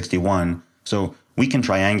 161, so we can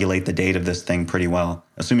triangulate the date of this thing pretty well,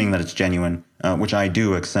 assuming that it's genuine, which I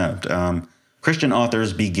do accept. Christian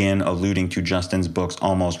authors begin alluding to Justin's books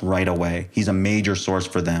almost right away. He's a major source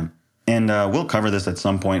for them. And we'll cover this at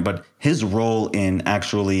some point, but his role in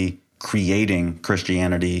actually creating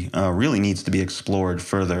Christianity really needs to be explored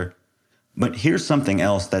further. But here's something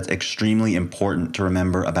else that's extremely important to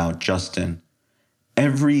remember about Justin.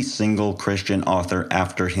 Every single Christian author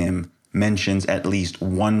after him mentions at least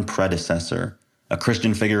one predecessor, a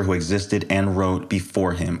Christian figure who existed and wrote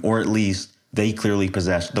before him, or at least they clearly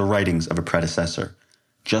possessed the writings of a predecessor.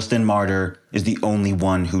 Justin Martyr is the only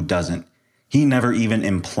one who doesn't. He never even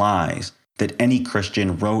implies that any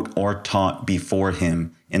Christian wrote or taught before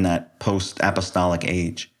him in that post-apostolic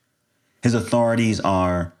age. His authorities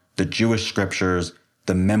are the Jewish scriptures,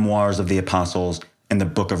 the memoirs of the apostles, and the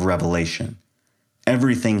book of Revelation.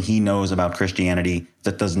 Everything he knows about Christianity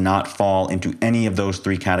that does not fall into any of those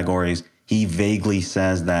three categories, he vaguely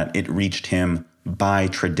says that it reached him by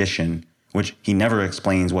tradition, which he never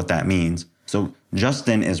explains what that means. So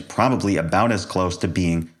Justin is probably about as close to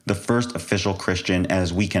being the first official Christian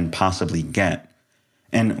as we can possibly get.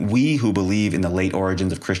 And we who believe in the late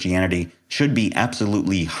origins of Christianity should be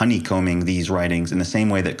absolutely honeycombing these writings in the same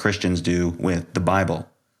way that Christians do with the Bible.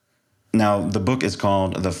 Now, the book is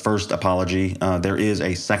called The First Apology. There is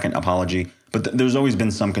a second apology, but there's always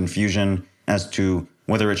been some confusion as to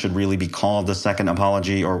whether it should really be called the Second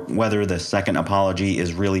Apology or whether the Second Apology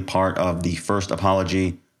is really part of the First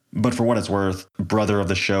Apology. But for what it's worth, brother of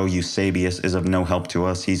the show Eusebius is of no help to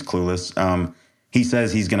us. He's clueless. He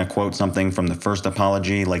says he's going to quote something from the First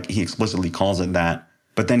Apology, like he explicitly calls it that,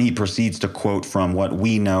 but then he proceeds to quote from what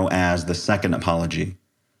we know as the Second Apology.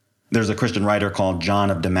 There's a Christian writer called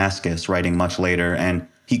John of Damascus writing much later, and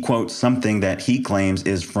he quotes something that he claims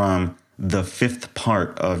is from the fifth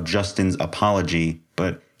part of Justin's Apology,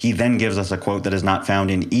 but he then gives us a quote that is not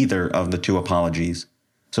found in either of the two apologies.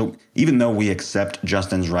 So even though we accept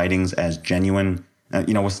Justin's writings as genuine,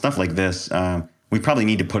 with stuff like this, we probably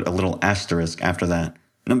need to put a little asterisk after that.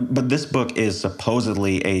 But this book is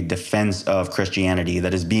supposedly a defense of Christianity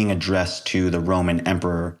that is being addressed to the Roman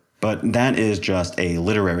emperor. But that is just a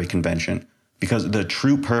literary convention, because the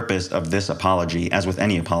true purpose of this apology, as with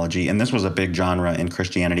any apology, and this was a big genre in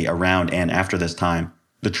Christianity around and after this time,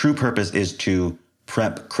 the true purpose is to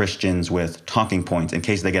prep Christians with talking points in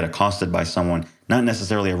case they get accosted by someone, not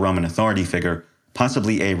necessarily a Roman authority figure,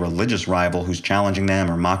 possibly a religious rival who's challenging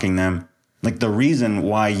them or mocking them. Like, the reason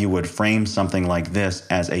why you would frame something like this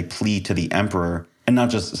as a plea to the emperor and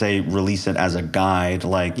not just say release it as a guide,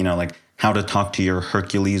 like how to talk to your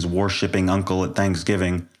Hercules worshipping uncle at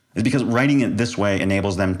Thanksgiving, is because writing it this way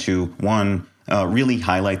enables them to, one, really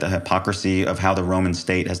highlight the hypocrisy of how the Roman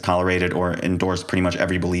state has tolerated or endorsed pretty much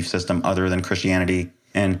every belief system other than Christianity,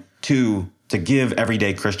 and two, to give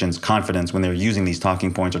everyday Christians confidence when they're using these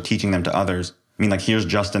talking points or teaching them to others. I mean, like, here's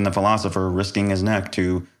Justin the philosopher risking his neck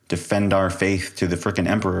to defend our faith to the frickin'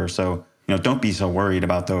 emperor. So, don't be so worried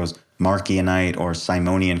about those Marcionite or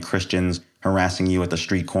Simonian Christians harassing you at the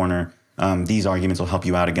street corner. These arguments will help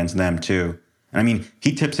you out against them too. And I mean,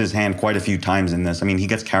 he tips his hand quite a few times in this. I mean, he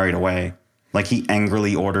gets carried away. Like, he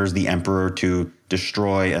angrily orders the emperor to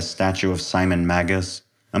destroy a statue of Simon Magus.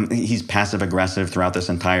 He's passive-aggressive throughout this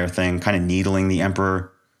entire thing, kind of needling the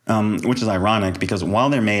emperor, which is ironic because while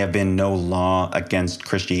there may have been no law against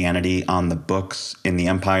Christianity on the books in the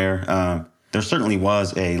empire, there certainly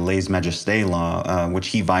was a lèse majesté law, which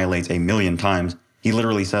he violates a million times. He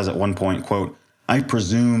literally says at one point, quote, "I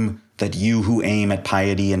presume that you who aim at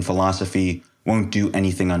piety and philosophy won't do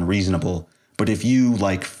anything unreasonable, but if you,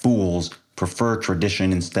 like fools, prefer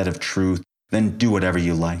tradition instead of truth, then do whatever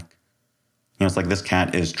you like." It's like this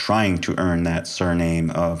cat is trying to earn that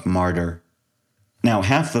surname of martyr. Now,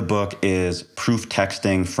 half the book is proof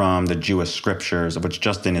texting from the Jewish scriptures, of which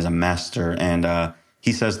Justin is a master, and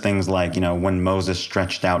he says things like, when Moses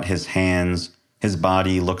stretched out his hands, his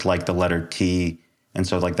body looked like the letter T, and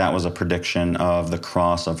so that was a prediction of the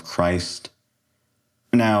cross of Christ.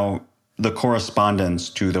 Now, the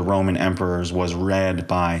correspondence to the Roman emperors was read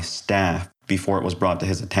by staff before it was brought to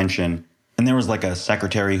his attention. And there was a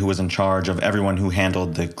secretary who was in charge of everyone who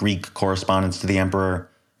handled the Greek correspondence to the emperor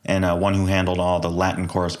and one who handled all the Latin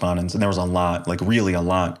correspondence. And there was a lot, really a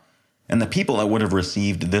lot. And the people that would have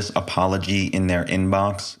received this apology in their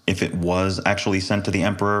inbox, if it was actually sent to the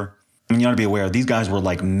emperor, you ought to be aware, these guys were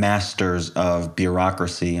masters of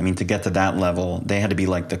bureaucracy. I mean, to get to that level, they had to be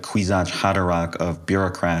the Kwisatz Haderach of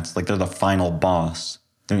bureaucrats. They're the final boss.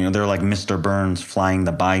 They're like Mr. Burns flying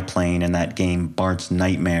the biplane in that game Bart's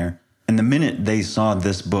Nightmare. And the minute they saw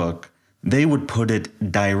this book, they would put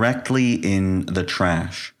it directly in the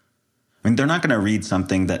trash. I mean, they're not going to read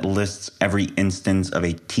something that lists every instance of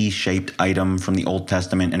a T-shaped item from the Old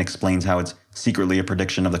Testament and explains how it's secretly a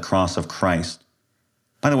prediction of the cross of Christ.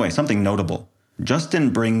 By the way, something notable.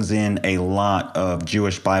 Justin brings in a lot of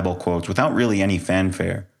Jewish Bible quotes without really any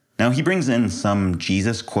fanfare. Now, he brings in some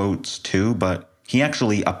Jesus quotes too, but he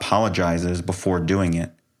actually apologizes before doing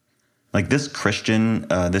it. This Christian,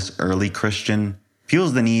 this early Christian,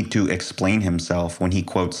 feels the need to explain himself when he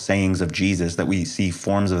quotes sayings of Jesus that we see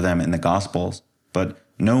forms of them in the Gospels, but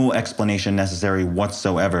no explanation necessary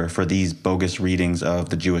whatsoever for these bogus readings of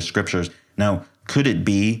the Jewish scriptures. Now, could it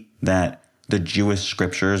be that the Jewish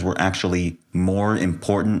scriptures were actually more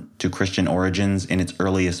important to Christian origins in its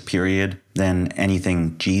earliest period than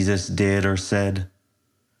anything Jesus did or said?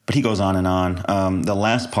 But he goes on and on. The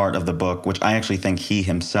last part of the book, which I actually think he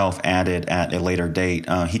himself added at a later date,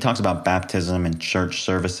 he talks about baptism and church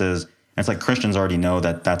services. And it's like Christians already know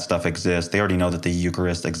that that stuff exists. They already know that the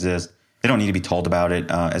Eucharist exists. They don't need to be told about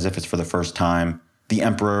it as if it's for the first time. The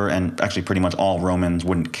emperor and actually pretty much all Romans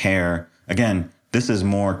wouldn't care. Again, this is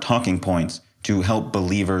more talking points to help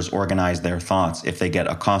believers organize their thoughts if they get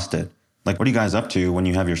accosted. Like, what are you guys up to when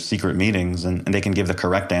you have your secret meetings? And they can give the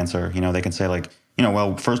correct answer. They can say like,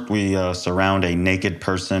 well, first we surround a naked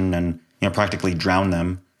person and, practically drown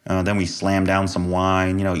them. Then we slam down some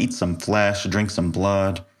wine, eat some flesh, drink some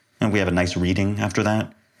blood. And we have a nice reading after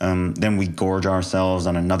that. Then we gorge ourselves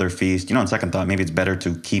on another feast. On second thought, maybe it's better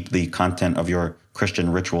to keep the content of your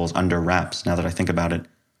Christian rituals under wraps now that I think about it.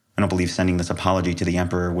 I don't believe sending this apology to the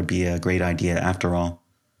emperor would be a great idea after all.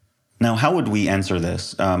 Now, how would we answer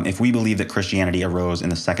this if we believe that Christianity arose in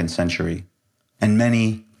the 2nd century? And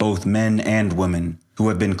many, both men and women, who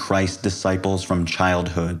have been Christ's disciples from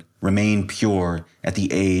childhood remain pure at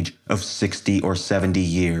the age of 60 or 70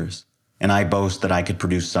 years, and I boast that I could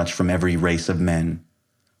produce such from every race of men.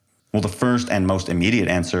 Well, the first and most immediate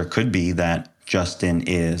answer could be that Justin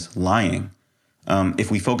is lying. If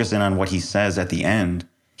we focus in on what he says at the end,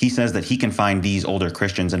 he says that he can find these older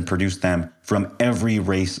Christians and produce them from every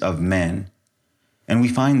race of men. And we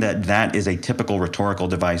find that that is a typical rhetorical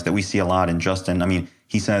device that we see a lot in Justin.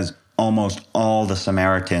 He says, almost all the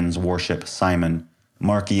Samaritans worship Simon.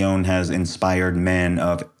 Marcion has inspired men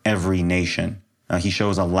of every nation. He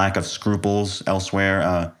shows a lack of scruples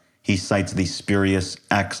elsewhere. He cites the spurious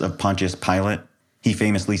acts of Pontius Pilate. He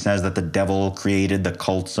famously says that the devil created the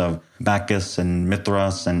cults of Bacchus and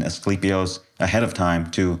Mithras and Asclepios ahead of time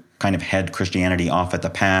to kind of head Christianity off at the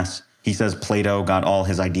pass. He says Plato got all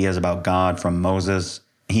his ideas about God from Moses.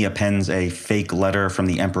 He appends a fake letter from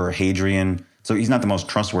the Emperor Hadrian. So he's not the most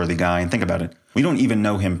trustworthy guy. And think about it. We don't even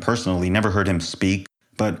know him personally, never heard him speak,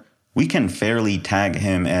 but we can fairly tag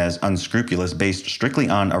him as unscrupulous based strictly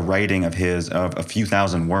on a writing of his of a few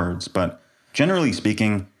thousand words. But generally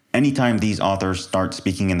speaking, anytime these authors start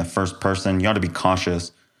speaking in the first person, you ought to be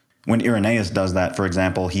cautious. When Irenaeus does that, for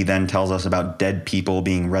example, he then tells us about dead people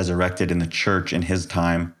being resurrected in the church in his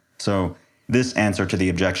time. So this answer to the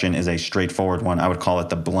objection is a straightforward one. I would call it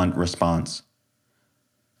the blunt response.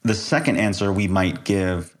 The second answer we might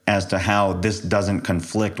give as to how this doesn't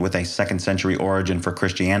conflict with a 2nd century origin for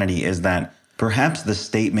Christianity is that perhaps the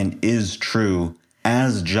statement is true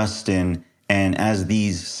as Justin and as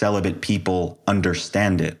these celibate people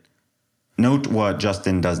understand it. Note what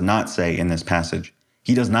Justin does not say in this passage.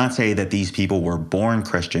 He does not say that these people were born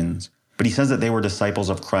Christians, but he says that they were disciples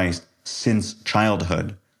of Christ since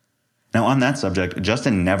childhood. Now, on that subject,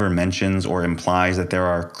 Justin never mentions or implies that there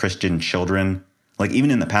are Christian children, like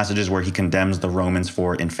even in the passages where he condemns the Romans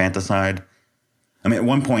for infanticide. At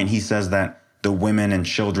one point, he says that the women and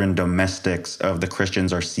children domestics of the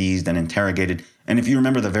Christians are seized and interrogated. And if you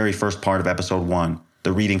remember the very first part of episode 1,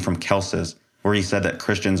 the reading from Celsus, where he said that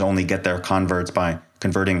Christians only get their converts by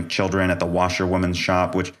converting children at the washerwoman's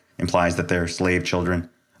shop, which implies that they're slave children.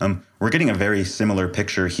 We're getting a very similar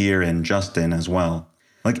picture here in Justin as well.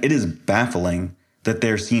 It is baffling that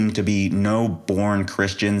there seem to be no born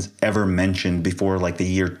Christians ever mentioned before the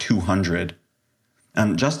year 200.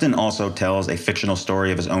 Justin also tells a fictional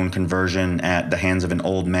story of his own conversion at the hands of an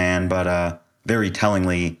old man, but very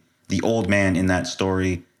tellingly, the old man in that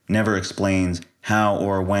story never explains how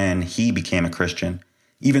or when he became a Christian,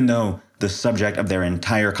 even though the subject of their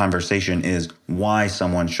entire conversation is why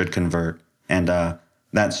someone should convert. And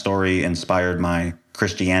that story inspired my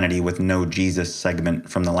Christianity with No Jesus segment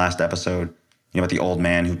from the last episode, about the old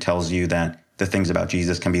man who tells you that the things about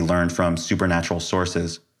Jesus can be learned from supernatural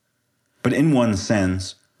sources. But in one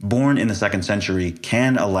sense, born in the 2nd century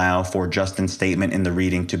can allow for Justin's statement in the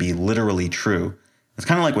reading to be literally true. It's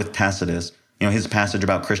kind of like with Tacitus. His passage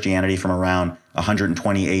about Christianity from around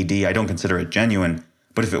 120 AD, I don't consider it genuine.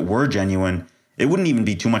 But if it were genuine, it wouldn't even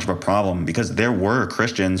be too much of a problem because there were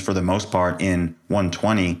Christians for the most part in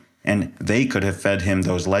 120, and they could have fed him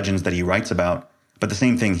those legends that he writes about. But the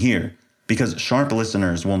same thing here, because sharp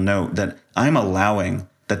listeners will note that I'm allowing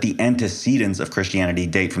that the antecedents of Christianity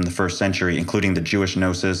date from the 1st century, including the Jewish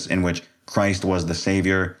gnosis in which Christ was the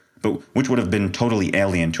Savior, but which would have been totally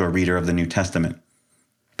alien to a reader of the New Testament.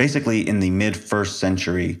 Basically, in the mid-1st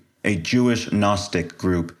century, a Jewish Gnostic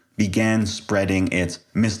group began spreading its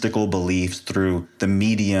mystical beliefs through the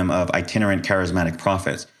medium of itinerant charismatic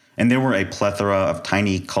prophets. And there were a plethora of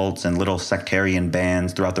tiny cults and little sectarian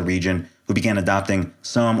bands throughout the region who began adopting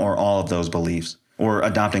some or all of those beliefs, or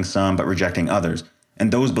adopting some but rejecting others.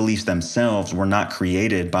 And those beliefs themselves were not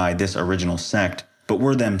created by this original sect, but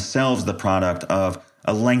were themselves the product of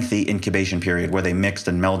a lengthy incubation period where they mixed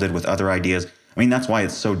and melded with other ideas. I mean, that's why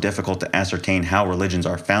it's so difficult to ascertain how religions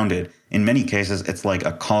are founded. In many cases, it's like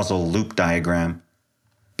a causal loop diagram.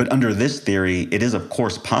 But under this theory, it is of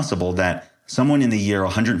course possible that someone in the year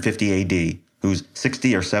 150 AD, who's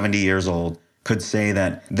 60 or 70 years old, could say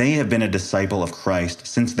that they have been a disciple of Christ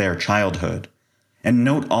since their childhood. And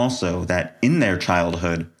note also that in their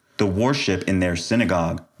childhood, the worship in their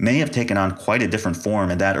synagogue may have taken on quite a different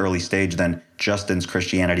form at that early stage than Justin's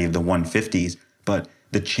Christianity of the 150s, but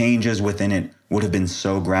the changes within it would have been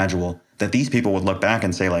so gradual that these people would look back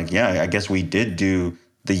and say, like, yeah, I guess we did do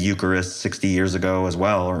the Eucharist 60 years ago as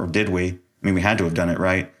well, or did we? I mean, we had to have done it,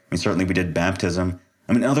 right? I mean, certainly we did baptism.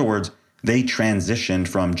 I mean, in other words, they transitioned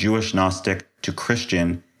from Jewish Gnostic to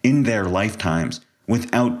Christian in their lifetimes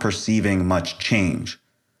without perceiving much change.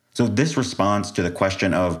 So this response to the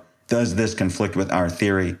question of, does this conflict with our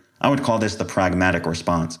theory? I would call this the pragmatic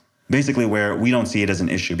response. Basically where we don't see it as an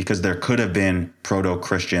issue because there could have been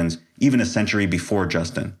proto-Christians even a century before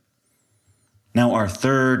Justin. Now our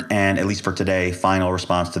third, and at least for today, final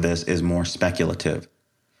response to this is more speculative.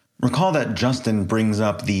 Recall that Justin brings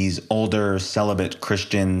up these older celibate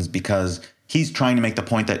Christians because he's trying to make the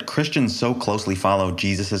point that Christians so closely follow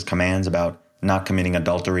Jesus' commands about not committing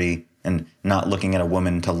adultery and not looking at a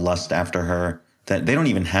woman to lust after her, that they don't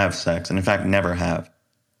even have sex, and in fact never have.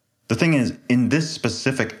 The thing is, in this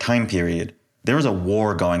specific time period, there was a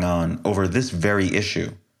war going on over this very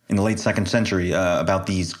issue in the late 2nd century about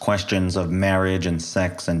these questions of marriage and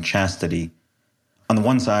sex and chastity. On the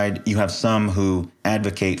one side, you have some who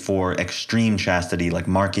advocate for extreme chastity, like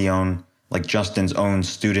Marcion, like Justin's own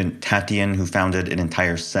student Tatian, who founded an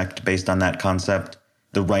entire sect based on that concept,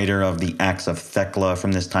 the writer of the Acts of Thecla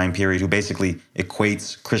from this time period, who basically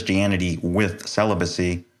equates Christianity with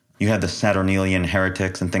celibacy. You have the Saturnalian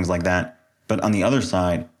heretics and things like that. But on the other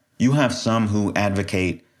side, you have some who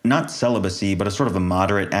advocate not celibacy, but a sort of a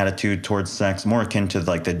moderate attitude towards sex, more akin to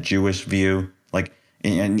like the Jewish view, like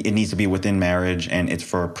it needs to be within marriage and it's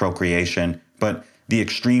for procreation. But the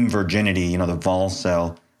extreme virginity, the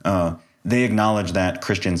Volcel, they acknowledge that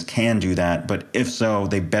Christians can do that, but if so,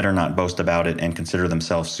 they better not boast about it and consider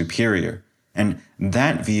themselves superior. And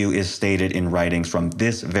that view is stated in writings from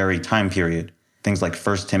this very time period. Things like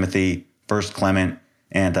 1 Timothy, 1 Clement,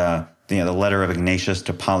 and the letter of Ignatius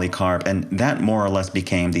to Polycarp, and that more or less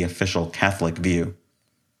became the official Catholic view.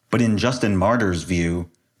 But in Justin Martyr's view,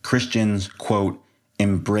 Christians, quote,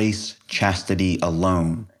 embrace chastity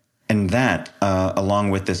alone. And that, along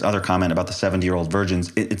with this other comment about the 70-year-old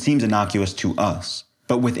virgins, it seems innocuous to us.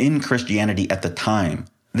 But within Christianity at the time,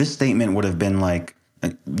 this statement would have been like,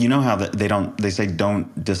 you know how they say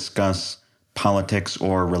don't discuss politics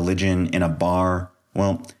or religion in a bar?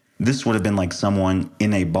 Well, this would have been like someone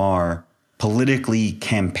in a bar politically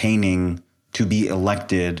campaigning to be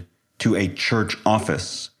elected to a church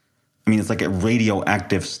office. I mean, it's like a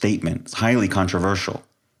radioactive statement. It's highly controversial.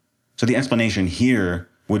 So the explanation here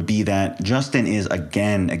would be that Justin is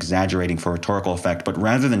again exaggerating for rhetorical effect, but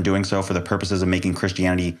rather than doing so for the purposes of making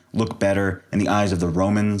Christianity look better in the eyes of the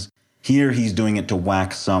Romans, here he's doing it to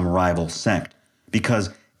whack some rival sect,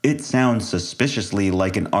 because it sounds suspiciously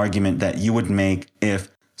like an argument that you would make if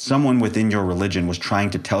someone within your religion was trying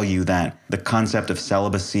to tell you that the concept of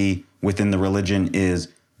celibacy within the religion is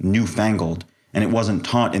newfangled and it wasn't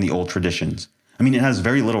taught in the old traditions. I mean, it has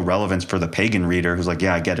very little relevance for the pagan reader who's like,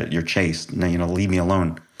 yeah, I get it, you're chaste, leave me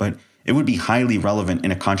alone. But it would be highly relevant in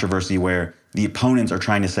a controversy where the opponents are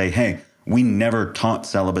trying to say, hey, we never taught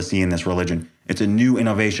celibacy in this religion. It's a new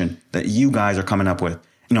innovation that you guys are coming up with.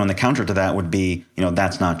 And the counter to that would be,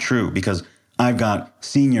 that's not true, because I've got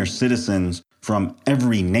senior citizens from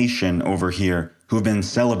every nation over here who have been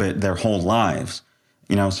celibate their whole lives.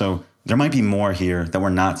 So there might be more here that we're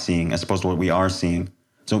not seeing as opposed to what we are seeing.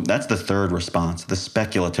 So that's the third response, the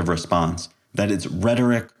speculative response, that it's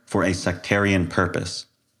rhetoric for a sectarian purpose.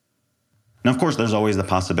 Now, of course, there's always the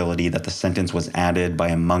possibility that the sentence was added by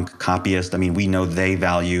a monk copyist. I mean, we know they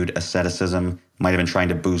valued asceticism, might have been trying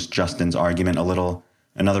to boost Justin's argument a little.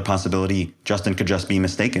 Another possibility, Justin could just be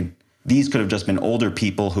mistaken. These could have just been older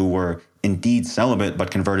people who were indeed celibate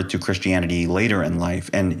but converted to Christianity later in life,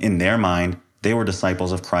 and in their mind, they were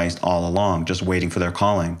disciples of Christ all along, just waiting for their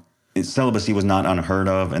calling. Celibacy was not unheard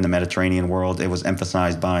of in the Mediterranean world. It was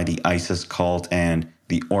emphasized by the Isis cult and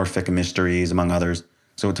the Orphic mysteries, among others.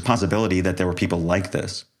 So it's a possibility that there were people like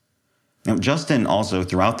this. Now, Justin also,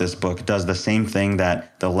 throughout this book, does the same thing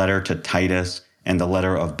that the letter to Titus and the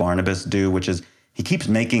letter of Barnabas do, which is he keeps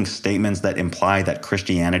making statements that imply that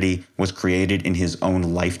Christianity was created in his own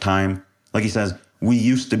lifetime. Like he says, we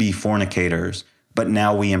used to be fornicators, but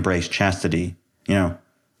now we embrace chastity.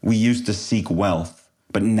 We used to seek wealth,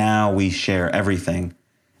 but now we share everything.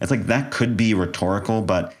 It's like that could be rhetorical,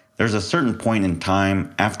 but there's a certain point in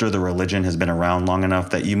time after the religion has been around long enough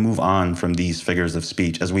that you move on from these figures of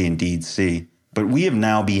speech, as we indeed see. But we have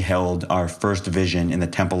now beheld our first vision in the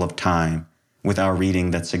Temple of Time with our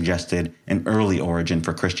reading that suggested an early origin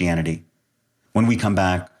for Christianity. When we come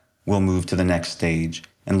back, we'll move to the next stage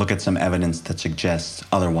and look at some evidence that suggests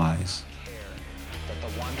otherwise. That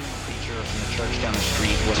the wandering preacher from the church down the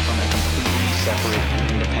street was from a completely separate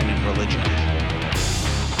and independent religion.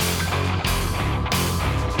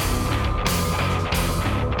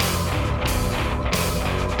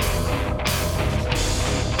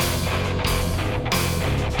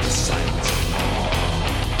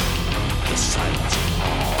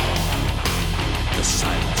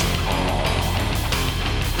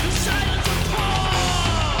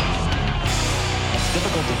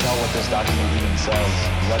 What this document even says,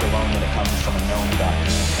 let alone that it comes from a known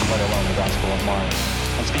document, and let alone the Gospel of Mark.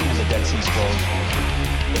 I'm speaking of the Dead Sea Scrolls.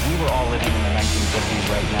 If we were all living in the 1950s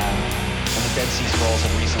right now, and the Dead Sea Scrolls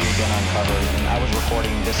had recently been uncovered, and I was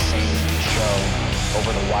recording this same show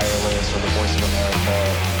over the wireless or the Voice of America,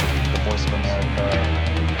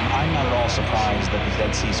 I'm not at all surprised that the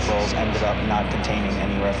Dead Sea Scrolls ended up not containing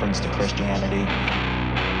any reference to Christianity.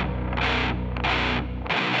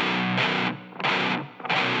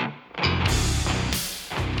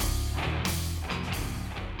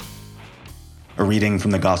 A reading from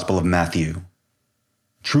the Gospel of Matthew.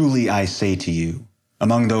 Truly I say to you,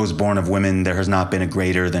 among those born of women there has not been a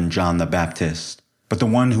greater than John the Baptist, but the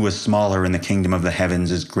one who is smaller in the kingdom of the heavens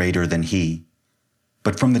is greater than he.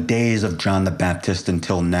 But from the days of John the Baptist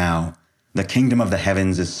until now, the kingdom of the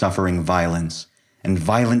heavens is suffering violence, and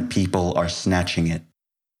violent people are snatching it.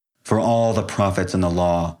 For all the prophets and the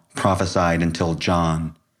law prophesied until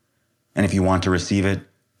John. And if you want to receive it,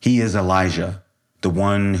 he is Elijah, the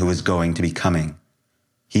one who is going to be coming.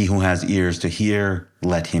 He who has ears to hear,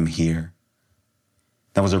 let him hear.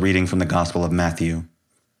 That was a reading from the Gospel of Matthew.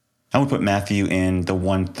 I would put Matthew in the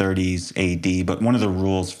 130s AD, but one of the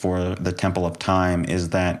rules for the Temple of Time is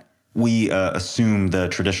that we assume the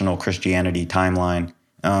traditional Christianity timeline,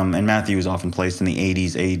 and Matthew is often placed in the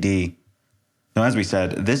 80s AD. Now, as we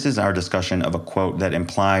said, this is our discussion of a quote that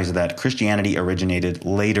implies that Christianity originated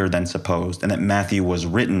later than supposed, and that Matthew was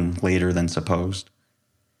written later than supposed.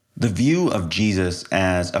 The view of Jesus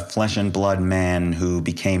as a flesh and blood man who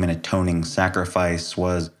became an atoning sacrifice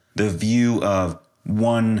was the view of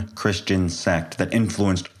one Christian sect that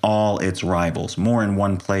influenced all its rivals, more in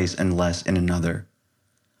one place and less in another.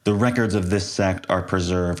 The records of this sect are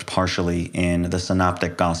preserved partially in the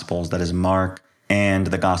Synoptic Gospels, that is Mark, and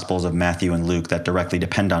the Gospels of Matthew and Luke that directly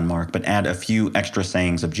depend on Mark, but add a few extra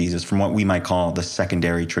sayings of Jesus from what we might call the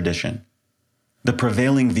secondary tradition. The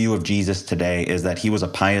prevailing view of Jesus today is that he was a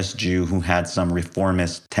pious Jew who had some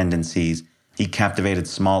reformist tendencies. He captivated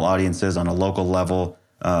small audiences on a local level,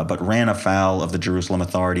 but ran afoul of the Jerusalem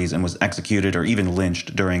authorities and was executed or even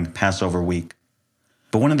lynched during Passover week.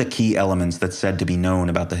 But one of the key elements that's said to be known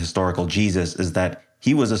about the historical Jesus is that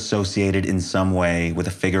he was associated in some way with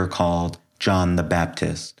a figure called John the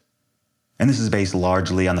Baptist. And this is based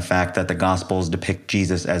largely on the fact that the Gospels depict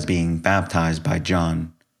Jesus as being baptized by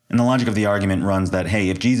John. And the logic of the argument runs that, hey,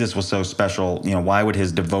 if Jesus was so special, why would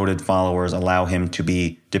his devoted followers allow him to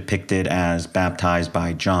be depicted as baptized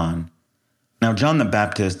by John? Now, John the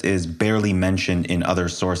Baptist is barely mentioned in other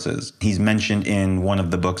sources. He's mentioned in one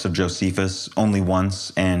of the books of Josephus only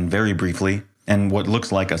once and very briefly, and what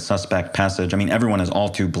looks like a suspect passage. Everyone has all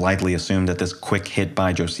too blithely assumed that this quick hit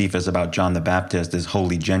by Josephus about John the Baptist is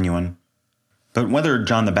wholly genuine. But whether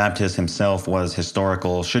John the Baptist himself was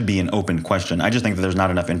historical should be an open question. I just think that there's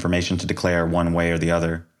not enough information to declare one way or the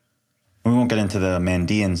other. We won't get into the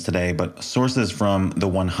Mandeans today, but sources from the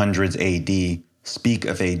 100s AD speak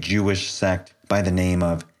of a Jewish sect by the name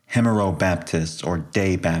of Hemerobaptists or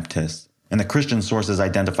Day Baptists, and the Christian sources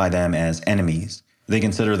identify them as enemies. They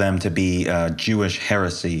consider them to be a Jewish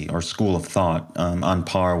heresy or school of thought, on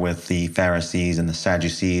par with the Pharisees and the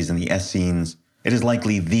Sadducees and the Essenes. It is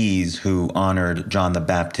likely these who honored John the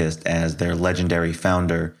Baptist as their legendary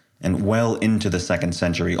founder, and well into the 2nd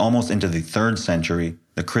century, almost into the 3rd century,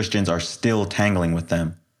 the Christians are still tangling with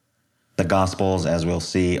them. The Gospels, as we'll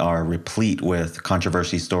see, are replete with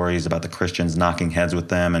controversy stories about the Christians knocking heads with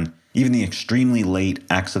them, and even the extremely late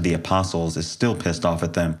Acts of the Apostles is still pissed off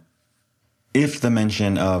at them. If the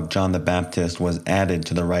mention of John the Baptist was added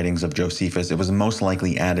to the writings of Josephus, it was most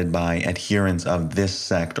likely added by adherents of this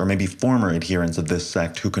sect, or maybe former adherents of this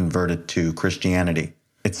sect who converted to Christianity.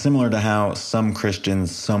 It's similar to how some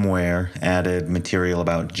Christians somewhere added material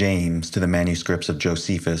about James to the manuscripts of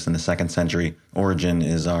Josephus in the 2nd century. Origen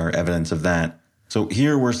is our evidence of that. So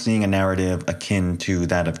here we're seeing a narrative akin to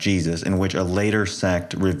that of Jesus, in which a later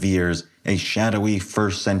sect reveres a shadowy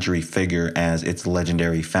 1st century figure as its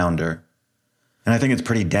legendary founder. And I think it's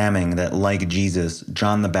pretty damning that, like Jesus,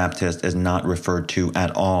 John the Baptist is not referred to at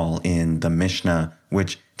all in the Mishnah,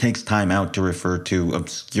 which takes time out to refer to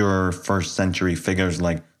obscure 1st century figures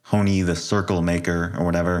like Honi the Circle Maker or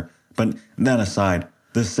whatever. But that aside,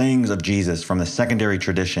 the sayings of Jesus from the secondary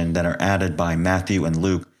tradition that are added by Matthew and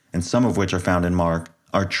Luke, and some of which are found in Mark,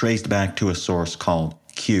 are traced back to a source called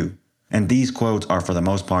Q. And these quotes are for the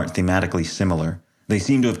most part thematically similar. They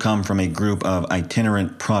seem to have come from a group of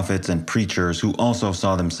itinerant prophets and preachers who also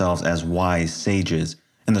saw themselves as wise sages.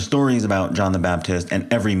 And the stories about John the Baptist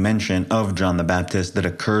and every mention of John the Baptist that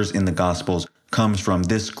occurs in the Gospels comes from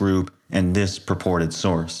this group and this purported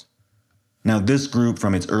source. Now, this group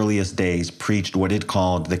from its earliest days preached what it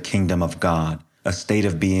called the kingdom of God, a state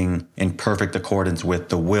of being in perfect accordance with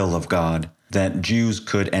the will of God, that Jews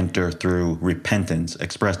could enter through repentance,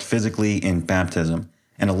 expressed physically in baptism,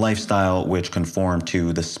 and a lifestyle which conformed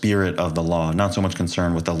to the spirit of the law, not so much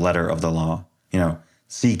concerned with the letter of the law.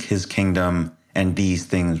 Seek his kingdom, and these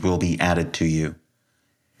things will be added to you.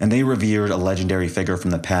 And they revered a legendary figure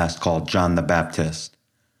from the past called John the Baptist.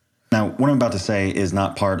 Now, what I'm about to say is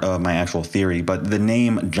not part of my actual theory, but the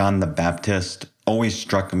name John the Baptist always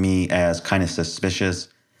struck me as kind of suspicious.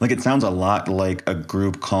 Like, it sounds a lot like a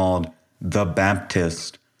group called The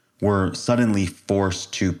Baptist were suddenly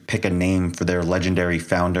forced to pick a name for their legendary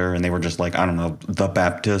founder, and they were just like, I don't know, The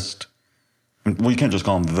Baptist. Well, you can't just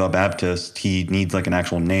call him The Baptist. He needs like an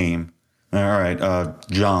actual name. All right,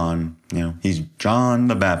 John. He's John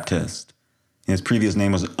the Baptist. His previous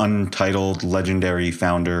name was Untitled Legendary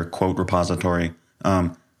Founder, quote repository.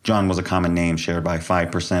 John was a common name shared by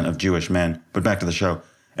 5% of Jewish men. But back to the show.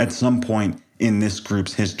 At some point in this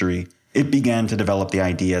group's history, it began to develop the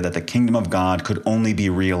idea that the kingdom of God could only be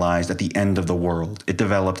realized at the end of the world. It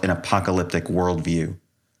developed an apocalyptic worldview.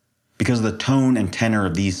 Because the tone and tenor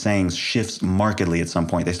of these sayings shifts markedly at some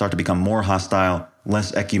point. They start to become more hostile,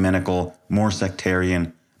 less ecumenical, more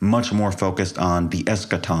sectarian, much more focused on the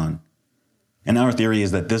eschaton. And our theory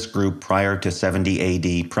is that this group prior to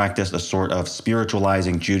 70 AD practiced a sort of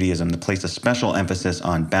spiritualizing Judaism that placed a special emphasis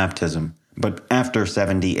on baptism. But after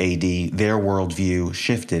 70 AD, their worldview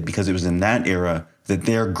shifted because it was in that era that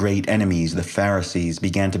their great enemies, the Pharisees,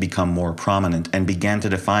 began to become more prominent and began to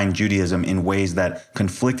define Judaism in ways that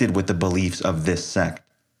conflicted with the beliefs of this sect.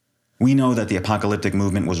 We know that the apocalyptic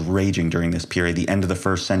movement was raging during this period, the end of the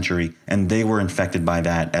 1st century, and they were infected by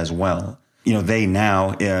that as well. They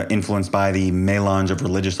now, influenced by the melange of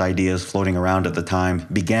religious ideas floating around at the time,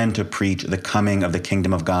 began to preach the coming of the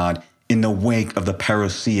kingdom of God in the wake of the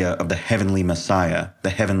parousia of the heavenly Messiah, the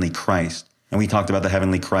heavenly Christ. And we talked about the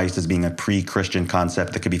heavenly Christ as being a pre-Christian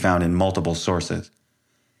concept that could be found in multiple sources.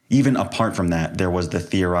 Even apart from that, there was the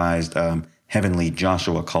theorized heavenly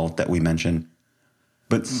Joshua cult that we mentioned.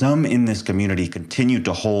 But some in this community continued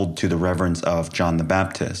to hold to the reverence of John the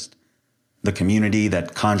Baptist. The community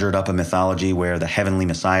that conjured up a mythology where the heavenly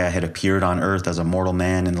Messiah had appeared on earth as a mortal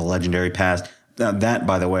man in the legendary past. That,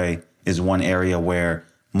 by the way, is one area where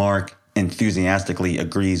Mark enthusiastically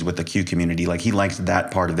agrees with the Q community. Like, he likes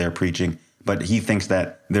that part of their preaching, but he thinks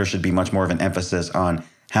that there should be much more of an emphasis on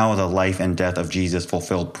how the life and death of Jesus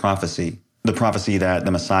fulfilled prophecy. The prophecy that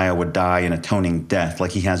the Messiah would die an atoning death,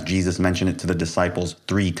 like he has Jesus mention it to the disciples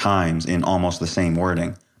 3 times in almost the same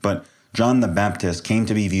wording. But John the Baptist came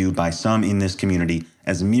to be viewed by some in this community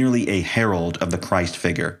as merely a herald of the Christ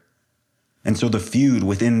figure. And so the feud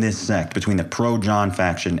within this sect between the pro-John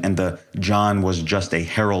faction and the John was just a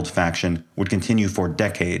herald faction would continue for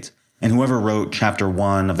decades. And whoever wrote chapter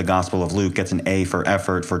 1 of the Gospel of Luke gets an A for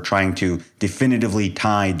effort for trying to definitively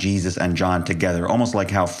tie Jesus and John together, almost like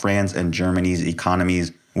how France and Germany's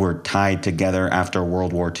economies were tied together after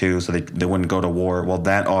World War II so they wouldn't go to war. Well,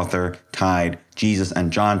 that author tied Jesus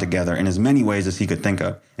and John together in as many ways as he could think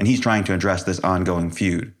of, and he's trying to address this ongoing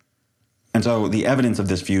feud. And so the evidence of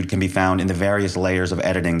this feud can be found in the various layers of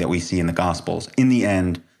editing that we see in the Gospels. In the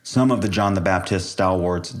end, some of the John the Baptist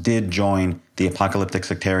stalwarts did join the apocalyptic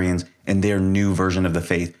sectarians in their new version of the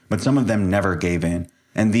faith, but some of them never gave in.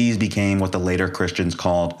 and these became what the later Christians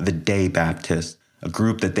called the Day Baptists, a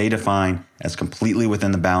group that they define as completely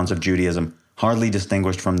within the bounds of Judaism, hardly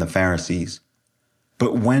distinguished from the Pharisees.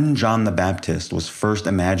 But when John the Baptist was first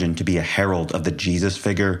imagined to be a herald of the Jesus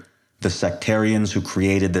figure, the sectarians who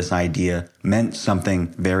created this idea meant something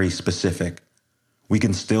very specific. We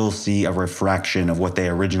can still see a refraction of what they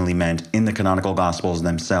originally meant in the canonical Gospels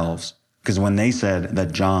themselves, because when they said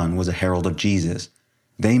that John was a herald of Jesus,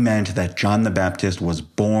 they meant that John the Baptist was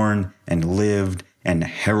born and lived and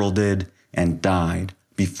heralded and died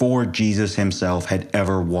before Jesus himself had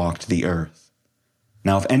ever walked the earth.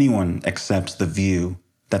 Now, if anyone accepts the view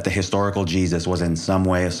that the historical Jesus was in some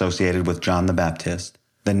way associated with John the Baptist,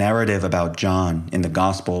 the narrative about John in the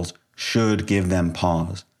Gospels should give them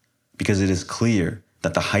pause, because it is clear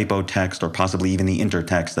that the hypotext or possibly even the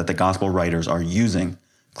intertext that the Gospel writers are using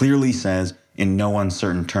clearly says in no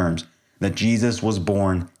uncertain terms that Jesus was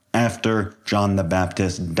born after John the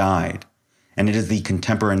Baptist died. And it is the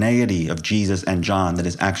contemporaneity of Jesus and John that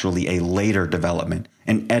is actually a later development,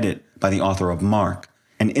 an edit by the author of Mark.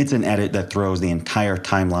 And it's an edit that throws the entire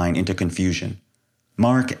timeline into confusion.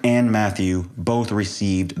 Mark and Matthew both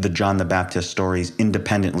received the John the Baptist stories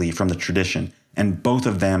independently from the tradition, and both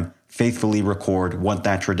of them faithfully record what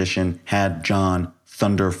that tradition had John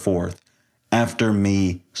thunder forth. After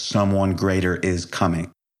me, someone greater is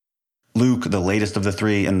coming. Luke, the latest of the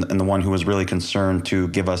three, and the one who was really concerned to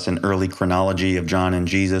give us an early chronology of John and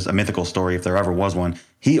Jesus, a mythical story if there ever was one,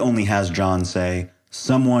 he only has John say,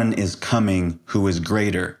 someone is coming who is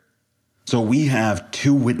greater. So we have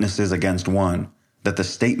two witnesses against one, that the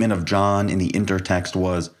statement of John in the intertext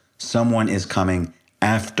was, someone is coming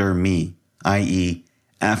after me, i.e.,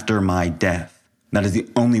 after my death. That is the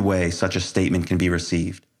only way such a statement can be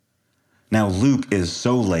received. Now, Luke is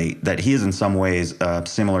so late that he is in some ways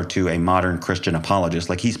similar to a modern Christian apologist.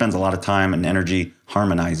 Like, he spends a lot of time and energy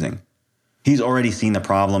harmonizing. He's already seen the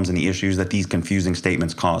problems and the issues that these confusing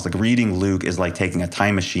statements cause. Like, reading Luke is like taking a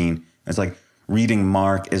time machine. It's like reading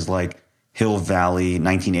Mark is like Hill Valley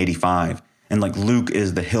 1985. And like Luke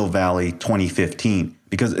is the Hill Valley 2015.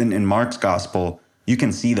 Because in Mark's gospel, you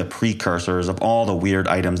can see the precursors of all the weird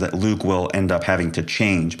items that Luke will end up having to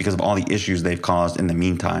change because of all the issues they've caused in the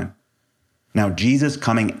meantime. Now, Jesus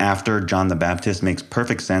coming after John the Baptist makes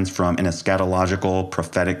perfect sense from an eschatological,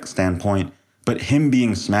 prophetic standpoint. But him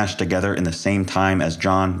being smashed together in the same time as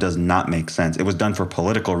John does not make sense. It was done for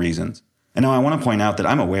political reasons. And now I want to point out that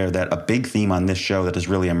I'm aware that a big theme on this show that has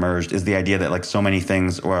really emerged is the idea that like so many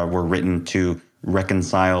things were written to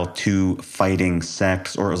reconcile two fighting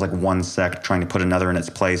sects, or it was like one sect trying to put another in its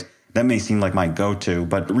place. That may seem like my go-to,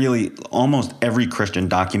 but really almost every Christian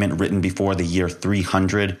document written before the year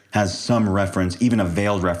 300 has some reference, even a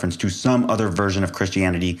veiled reference, to some other version of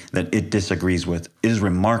Christianity that it disagrees with. It is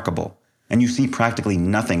remarkable. And you see practically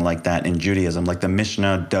nothing like that in Judaism. Like the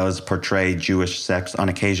Mishnah does portray Jewish sects on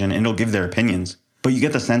occasion, and it'll give their opinions. But you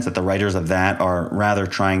get the sense that the writers of that are rather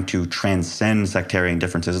trying to transcend sectarian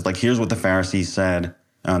differences. It's like, here's what the Pharisees said,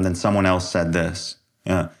 and then someone else said this.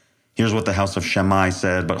 Here's what the house of Shammai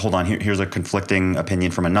said, but hold on, here's a conflicting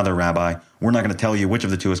opinion from another rabbi. We're not going to tell you which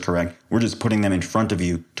of the two is correct. We're just putting them in front of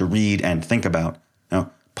you to read and think about.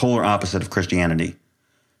 Polar opposite of Christianity.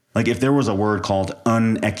 Like, if there was a word called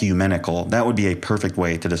unecumenical, that would be a perfect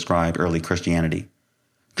way to describe early Christianity.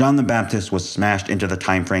 John the Baptist was smashed into the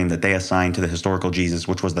time frame that they assigned to the historical Jesus,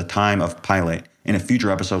 which was the time of Pilate. In a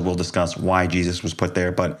future episode, we'll discuss why Jesus was put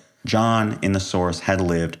there, but John, in the source, had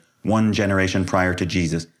lived one generation prior to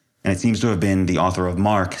Jesus, and it seems to have been the author of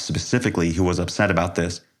Mark, specifically, who was upset about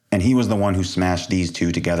this, and he was the one who smashed these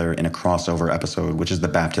two together in a crossover episode, which is the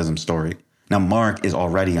baptism story. Now, Mark is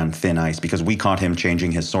already on thin ice because we caught him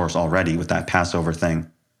changing his source already with that Passover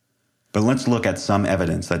thing. But let's look at some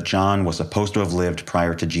evidence that John was supposed to have lived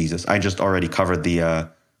prior to Jesus. I just already covered the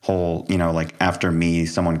whole, like, after me,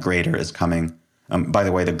 someone greater is coming. By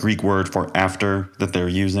the way, the Greek word for after that they're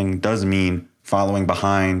using does mean following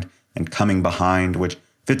behind and coming behind, which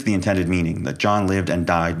fits the intended meaning, that John lived and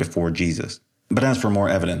died before Jesus. But as for more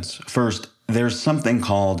evidence, first, there's something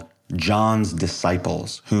called John's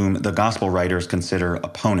disciples, whom the gospel writers consider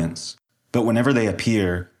opponents. But whenever they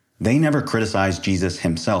appear, they never criticize Jesus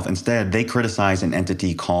himself. Instead, they criticize an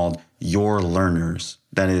entity called your learners,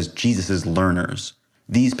 that is, Jesus' learners.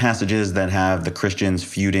 These passages that have the Christians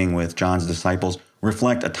feuding with John's disciples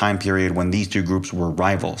reflect a time period when these two groups were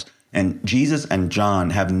rivals, and Jesus and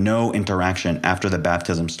John have no interaction after the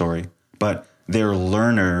baptism story, but their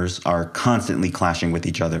learners are constantly clashing with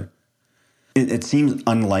each other. It seems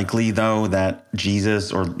unlikely, though, that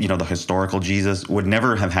Jesus, or the historical Jesus, would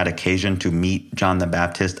never have had occasion to meet John the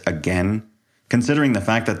Baptist again, considering the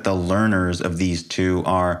fact that the learners of these two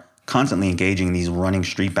are constantly engaging in these running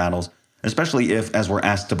street battles, especially if, as we're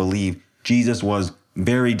asked to believe, Jesus was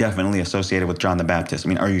very definitely associated with John the Baptist. I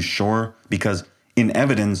mean, are you sure? Because in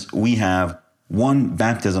evidence, we have one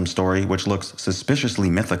baptism story, which looks suspiciously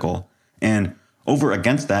mythical, and over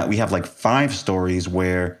against that, we have like 5 stories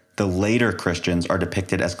where the later Christians are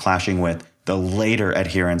depicted as clashing with the later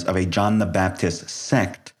adherents of a John the Baptist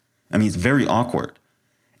sect. I mean, it's very awkward.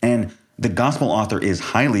 And the gospel author is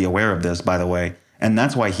highly aware of this, by the way, and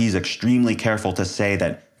that's why he's extremely careful to say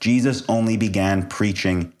that Jesus only began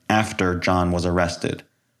preaching after John was arrested.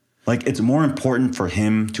 Like, it's more important for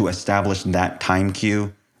him to establish that time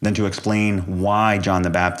cue than to explain why John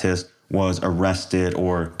the Baptist was arrested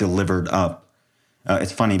or delivered up.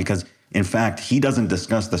 It's funny because, in fact, he doesn't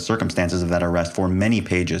discuss the circumstances of that arrest for many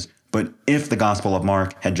pages. But if the Gospel of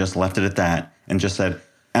Mark had just left it at that and just said,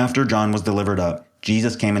 after John was delivered up,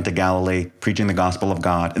 Jesus came into Galilee preaching the gospel of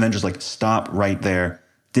God, and then just like stop right there,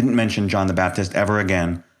 didn't mention John the Baptist ever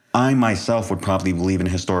again, I myself would probably believe in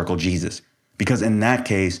a historical Jesus. Because in that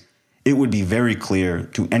case, it would be very clear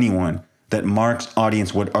to anyone that Mark's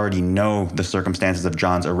audience would already know the circumstances of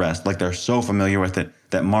John's arrest. Like, they're so familiar with it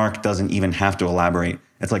that Mark doesn't even have to elaborate.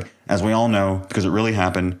 It's like, as we all know, because it really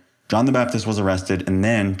happened, John the Baptist was arrested and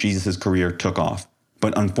then Jesus' career took off.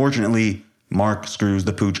 But unfortunately, Mark screws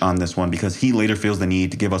the pooch on this one because he later feels the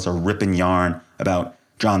need to give us a ripping yarn about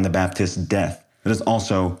John the Baptist's death. It is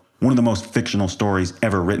also one of the most fictional stories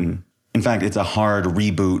ever written. In fact, it's a hard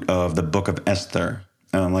reboot of the Book of Esther.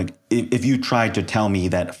 If you tried to tell me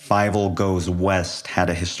that Fievel Goes West had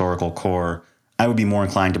a historical core, I would be more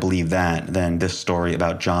inclined to believe that than this story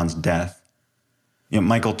about John's death.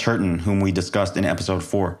 Michael Turton, whom we discussed in episode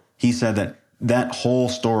 4, he said that whole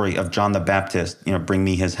story of John the Baptist, bring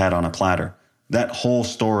me his head on a platter, that whole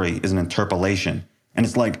story is an interpolation. And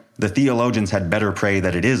it's like the theologians had better pray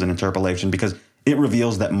that it is an interpolation because it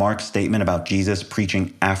reveals that Mark's statement about Jesus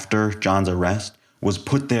preaching after John's arrest was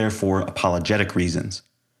put there for apologetic reasons.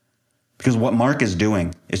 Because what Mark is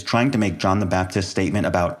doing is trying to make John the Baptist's statement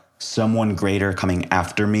about someone greater coming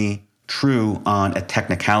after me true on a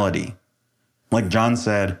technicality. Like John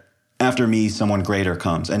said, after me, someone greater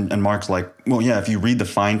comes. And Mark's like, well, yeah, if you read the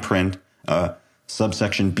fine print,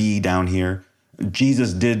 subsection B down here,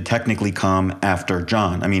 Jesus did technically come after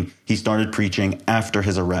John. I mean, he started preaching after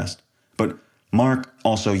his arrest. But Mark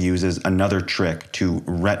also uses another trick to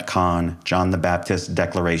retcon John the Baptist's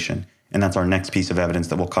declaration, and that's our next piece of evidence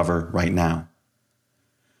that we'll cover right now.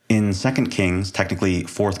 In 2 Kings, technically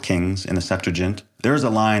 4 Kings in the Septuagint, there is a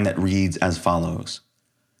line that reads as follows.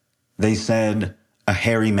 They said, a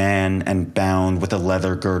hairy man and bound with a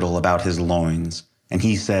leather girdle about his loins, and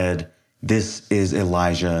he said, this is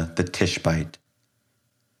Elijah the Tishbite.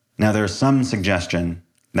 Now there's some suggestion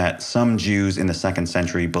that some Jews in the 2nd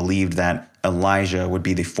century believed that Elijah would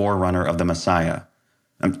be the forerunner of the Messiah.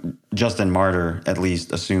 Justin Martyr, at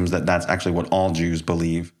least, assumes that that's actually what all Jews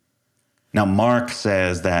believe. Now, Mark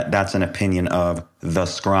says that that's an opinion of the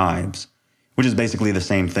scribes, which is basically the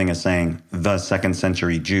same thing as saying the 2nd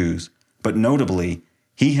century Jews. But notably,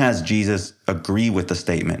 he has Jesus agree with the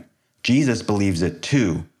statement. Jesus believes it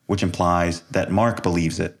too, which implies that Mark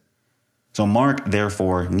believes it. So Mark,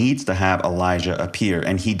 therefore, needs to have Elijah appear,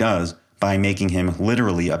 and he does by making him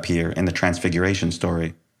literally appear in the Transfiguration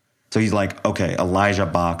story. So he's like, okay, Elijah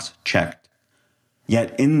box checked.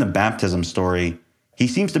 Yet in the baptism story, he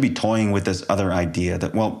seems to be toying with this other idea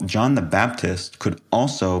that, well, John the Baptist could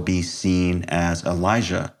also be seen as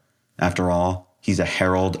Elijah. After all, he's a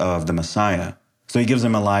herald of the Messiah. So he gives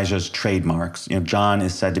him Elijah's trademarks. John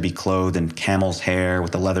is said to be clothed in camel's hair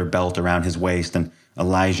with a leather belt around his waist, and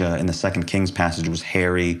Elijah in the 2 Kings passage was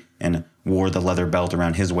hairy and wore the leather belt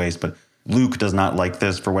around his waist, but Luke does not like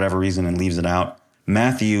this for whatever reason and leaves it out.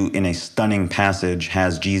 Matthew, in a stunning passage,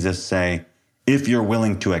 has Jesus say, if you're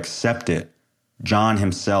willing to accept it, John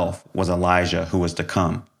himself was Elijah who was to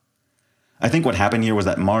come. I think what happened here was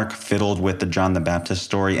that Mark fiddled with the John the Baptist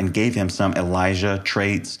story and gave him some Elijah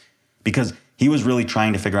traits because he was really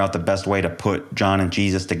trying to figure out the best way to put John and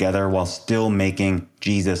Jesus together while still making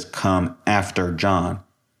Jesus come after John.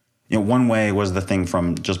 One way was the thing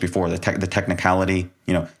from just before, the technicality.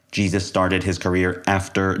 Jesus started his career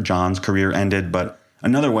after John's career ended, but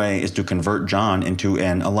another way is to convert John into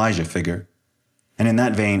an Elijah figure. And in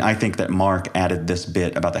that vein, I think that Mark added this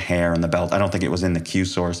bit about the hair and the belt. I don't think it was in the Q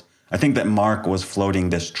source. I think that Mark was floating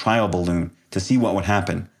this trial balloon to see what would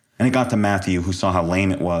happen. And it got to Matthew, who saw how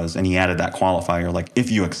lame it was, and he added that qualifier, like,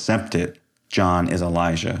 if you accept it, John is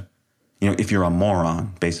Elijah. If you're a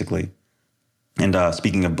moron, basically. And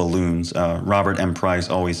speaking of balloons, Robert M. Price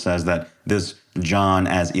always says that this John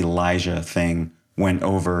as Elijah thing went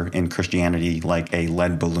over in Christianity like a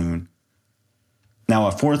lead balloon. Now,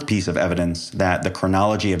 a fourth piece of evidence that the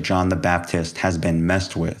chronology of John the Baptist has been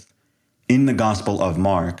messed with. In the Gospel of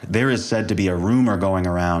Mark, there is said to be a rumor going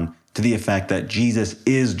around to the effect that Jesus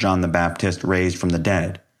is John the Baptist raised from the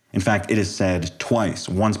dead. In fact, it is said twice,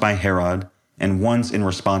 once by Herod and once in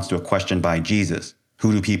response to a question by Jesus.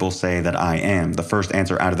 Who do people say that I am? The first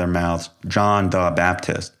answer out of their mouths, John the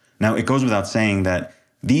Baptist. Now, it goes without saying that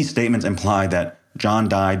these statements imply that John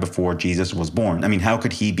died before Jesus was born. I mean, how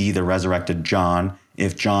could he be the resurrected John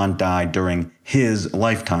if John died during his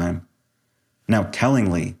lifetime? Now,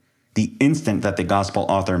 tellingly, the instant that the gospel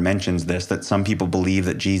author mentions this, that some people believe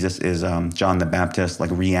that Jesus is John the Baptist,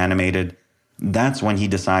 like reanimated, that's when he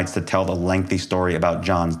decides to tell the lengthy story about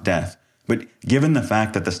John's death. But given the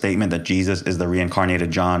fact that the statement that Jesus is the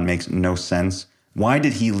reincarnated John makes no sense, why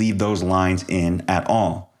did he leave those lines in at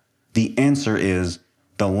all? The answer is,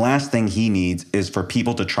 the last thing he needs is for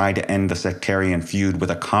people to try to end the sectarian feud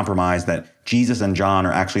with a compromise that Jesus and John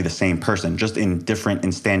are actually the same person, just in different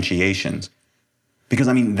instantiations. Because,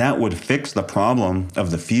 I mean, that would fix the problem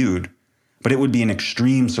of the feud, but it would be an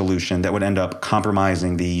extreme solution that would end up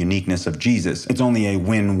compromising the uniqueness of Jesus. It's only a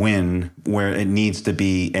win-win where it needs to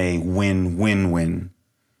be a win-win-win.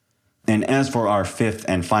 And as for our fifth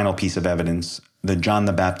and final piece of evidence, the John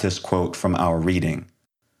the Baptist quote from our reading,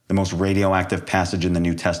 the most radioactive passage in the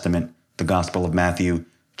New Testament, the Gospel of Matthew,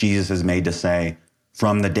 Jesus is made to say,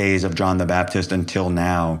 "From the days of John the Baptist until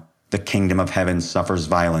now, the kingdom of heaven suffers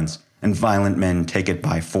violence, and violent men take it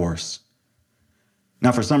by force."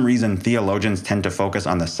 Now, for some reason, theologians tend to focus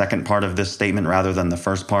on the second part of this statement rather than the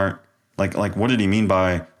first part. Like, what did he mean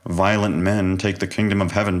by violent men take the kingdom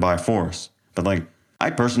of heaven by force? But I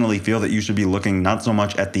personally feel that you should be looking not so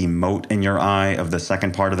much at the mote in your eye of the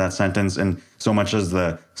second part of that sentence, and so much as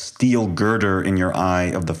the steel girder in your eye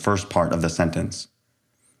of the first part of the sentence.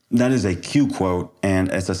 That is a Q quote, and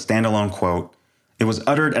it's a standalone quote. It was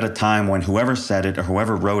uttered at a time when whoever said it or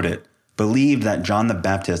whoever wrote it believed that John the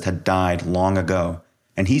Baptist had died long ago,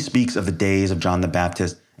 and he speaks of the days of John the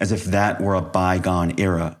Baptist as if that were a bygone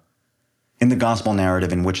era. In the gospel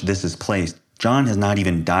narrative in which this is placed, John has not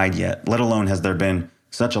even died yet, let alone has there been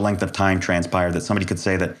such a length of time transpired that somebody could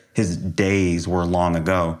say that his days were long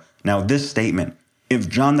ago. Now, this statement, if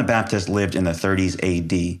John the Baptist lived in the 30s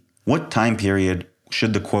AD, what time period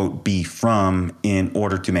should the quote be from in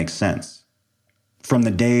order to make sense? From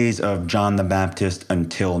the days of John the Baptist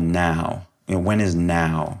until now. When is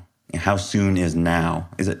now? How soon is now?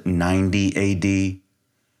 Is it 90 AD?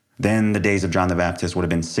 Then the days of John the Baptist would have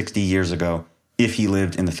been 60 years ago if he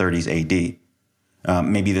lived in the 30s AD.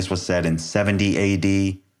 Maybe this was said in 70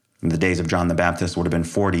 AD. And the days of John the Baptist would have been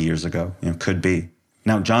 40 years ago. Could be.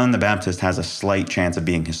 Now, John the Baptist has a slight chance of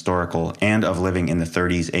being historical and of living in the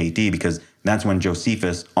 30s AD because that's when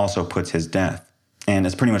Josephus also puts his death. And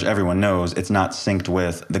as pretty much everyone knows, it's not synced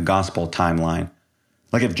with the gospel timeline.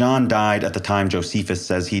 Like if John died at the time Josephus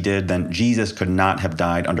says he did, then Jesus could not have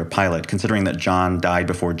died under Pilate. Considering that John died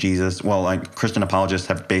before Jesus, Christian apologists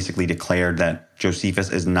have basically declared that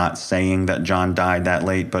Josephus is not saying that John died that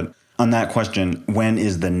late. But on that question, when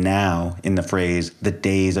is the now in the phrase, the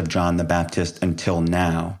days of John the Baptist until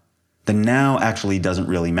now? The now actually doesn't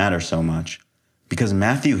really matter so much because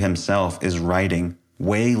Matthew himself is writing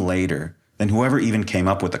way later than whoever even came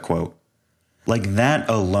up with the quote. Like that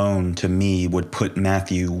alone to me would put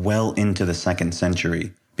Matthew well into the 2nd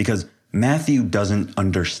century because Matthew doesn't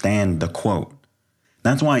understand the quote.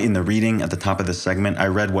 That's why in the reading at the top of this segment, I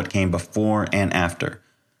read what came before and after.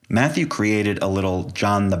 Matthew created a little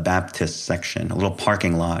John the Baptist section, a little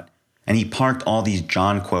parking lot, and he parked all these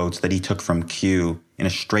John quotes that he took from Q in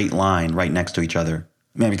a straight line right next to each other.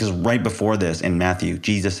 Man, because right before this in Matthew,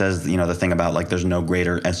 Jesus says, the thing about there's no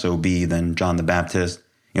greater SOB than John the Baptist.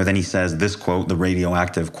 Then he says this quote, the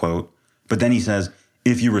radioactive quote. But then he says,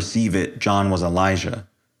 if you receive it, John was Elijah.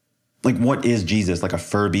 What is Jesus? Like a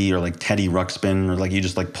Furby or like Teddy Ruxpin? Or you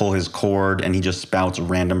just pull his cord and he just spouts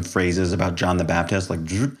random phrases about John the Baptist?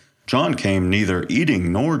 John came neither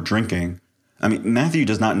eating nor drinking. Matthew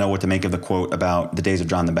does not know what to make of the quote about the days of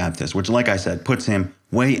John the Baptist, which, like I said, puts him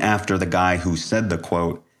way after the guy who said the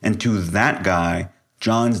quote. And to that guy,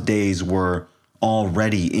 John's days were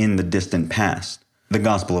already in the distant past. The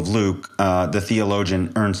Gospel of Luke, the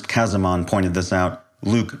theologian Ernst Casimon pointed this out.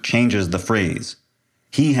 Luke changes the phrase.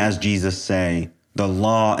 He has Jesus say, the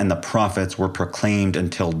law and the prophets were proclaimed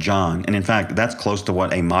until John. And in fact, that's close to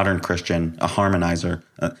what a modern Christian, a harmonizer,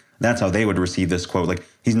 that's how they would receive this quote.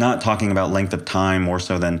 He's not talking about length of time more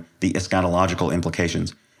so than the eschatological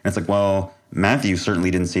implications. And it's Matthew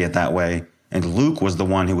certainly didn't see it that way. and Luke was the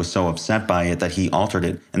one who was so upset by it that he altered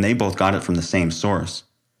it, and they both got it from the same source.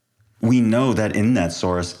 We know that in that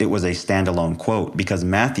source, it was a standalone quote because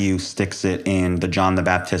Matthew sticks it in the John the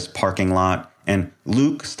Baptist parking lot, and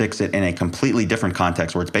Luke sticks it in a completely different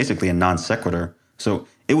context where it's basically a non sequitur. So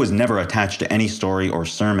it was never attached to any story or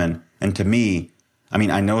sermon. And to me,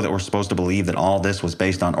 I know that we're supposed to believe that all this was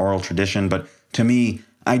based on oral tradition, but to me,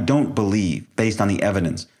 I don't believe, based on the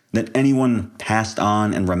evidence, that anyone passed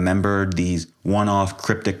on and remembered these one-off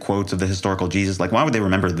cryptic quotes of the historical Jesus. Like, why would they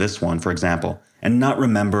remember this one, for example, and not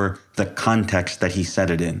remember the context that he said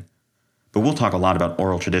it in? But we'll talk a lot about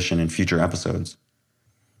oral tradition in future episodes.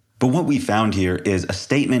 But what we found here is a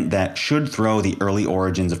statement that should throw the early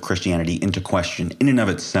origins of Christianity into question in and of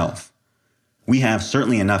itself. We have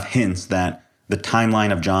certainly enough hints that the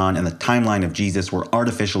timeline of John and the timeline of Jesus were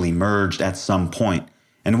artificially merged at some point,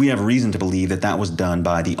 and we have reason to believe that that was done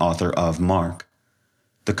by the author of Mark.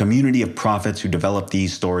 The community of prophets who developed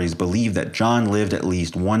these stories believe that John lived at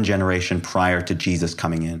least one generation prior to Jesus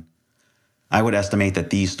coming in. I would estimate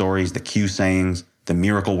that these stories, the Q sayings, the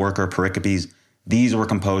miracle worker pericopes, these were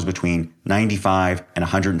composed between 95 and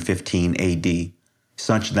 115 AD,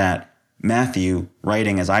 such that Matthew,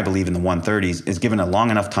 writing as I believe in the 130s, is given a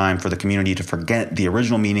long enough time for the community to forget the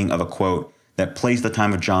original meaning of a quote that placed the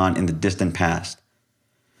time of John in the distant past.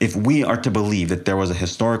 If we are to believe that there was a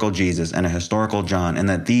historical Jesus and a historical John, and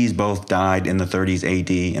that these both died in the 30s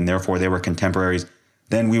AD, and therefore they were contemporaries,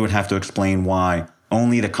 then we would have to explain why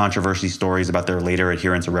only the controversy stories about their later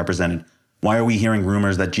adherents are represented. Why are we hearing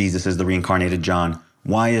rumors that Jesus is the reincarnated John?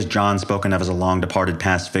 Why is John spoken of as a long-departed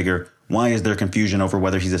past figure? Why is there confusion over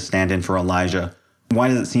whether he's a stand-in for Elijah? Why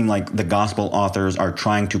does it seem like the gospel authors are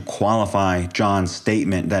trying to qualify John's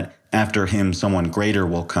statement that after him someone greater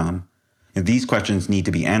will come? If these questions need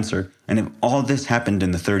to be answered, and if all this happened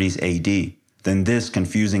in the 30s AD, then this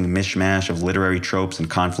confusing mishmash of literary tropes and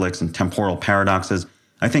conflicts and temporal paradoxes,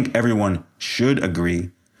 I think everyone should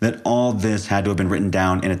agree that all this had to have been written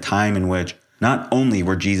down in a time in which not only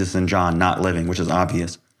were Jesus and John not living, which is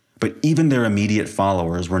obvious, but even their immediate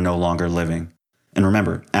followers were no longer living. And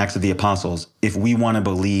remember, Acts of the Apostles, if we want to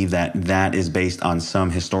believe that that is based on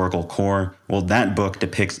some historical core, well, that book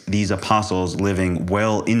depicts these apostles living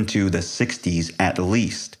well into the 60s at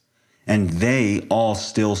least. And they all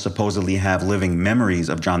still supposedly have living memories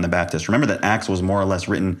of John the Baptist. Remember that Acts was more or less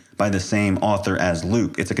written by the same author as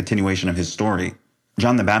Luke. It's a continuation of his story.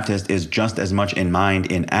 John the Baptist is just as much in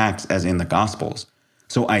mind in Acts as in the Gospels.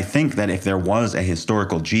 So I think that if there was a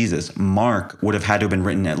historical Jesus, Mark would have had to have been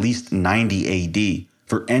written at least 90 AD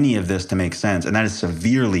for any of this to make sense, and that is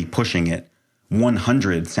severely pushing it.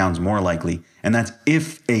 100 sounds more likely, and that's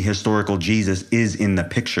if a historical Jesus is in the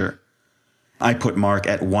picture. I put Mark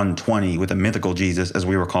at 120 with a mythical Jesus, as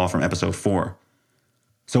we recall from episode 4.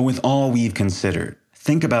 So with all we've considered,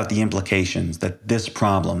 think about the implications that this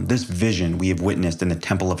problem, this vision we have witnessed in the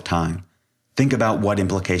Temple of Time, think about what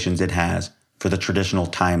implications it has for the traditional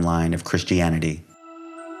timeline of Christianity.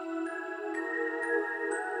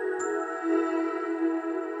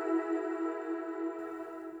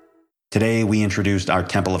 Today, we introduced our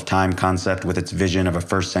Temple of Time concept with its vision of a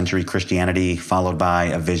first century Christianity, followed by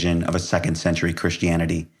a vision of a second century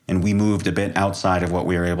Christianity, and we moved a bit outside of what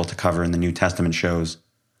we were able to cover in the New Testament shows.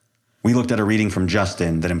 We looked at a reading from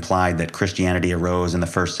Justin that implied that Christianity arose in the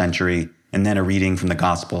first century, and then a reading from the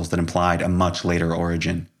Gospels that implied a much later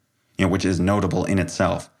origin. Which is notable in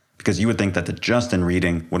itself, because you would think that the Justin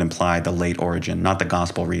reading would imply the late origin, not the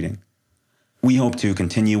Gospel reading. We hope to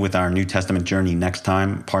continue with our New Testament journey next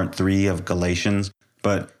time, part 3 of Galatians,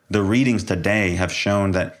 but the readings today have shown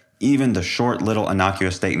that even the short little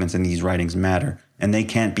innocuous statements in these writings matter, and they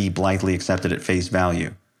can't be blithely accepted at face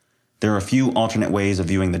value. There are a few alternate ways of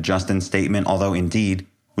viewing the Justin statement, although indeed,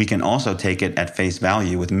 we can also take it at face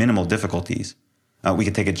value with minimal difficulties. We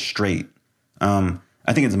could take it straight.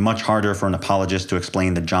 I think it's much harder for an apologist to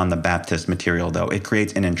explain the John the Baptist material, though. It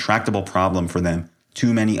creates an intractable problem for them,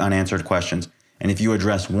 too many unanswered questions. And if you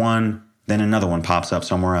address one, then another one pops up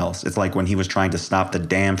somewhere else. It's like when he was trying to stop the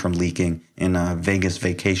dam from leaking in Vegas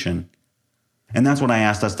Vacation. And that's what I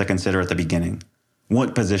asked us to consider at the beginning.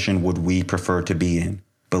 What position would we prefer to be in?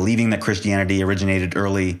 Believing that Christianity originated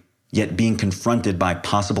early, yet being confronted by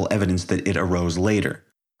possible evidence that it arose later?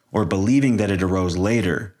 Or believing that it arose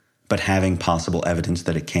later, but having possible evidence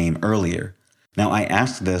that it came earlier? Now, I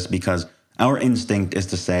ask this because our instinct is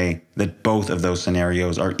to say that both of those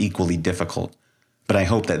scenarios are equally difficult. But I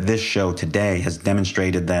hope that this show today has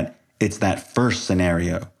demonstrated that it's that first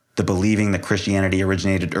scenario, the believing that Christianity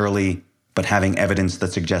originated early, but having evidence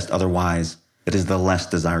that suggests otherwise, that is the less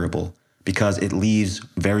desirable, because it leaves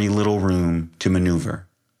very little room to maneuver.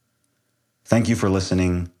 Thank you for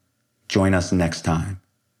listening. Join us next time.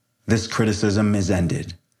 This criticism is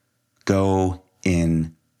ended. Go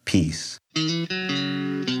in peace.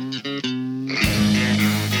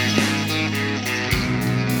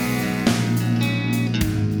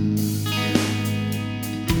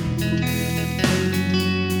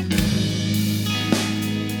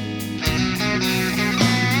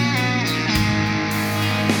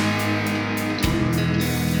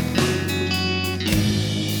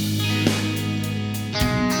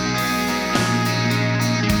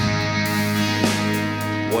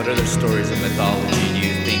 What other stories of mythology do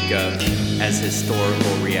you think of as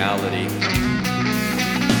historical reality?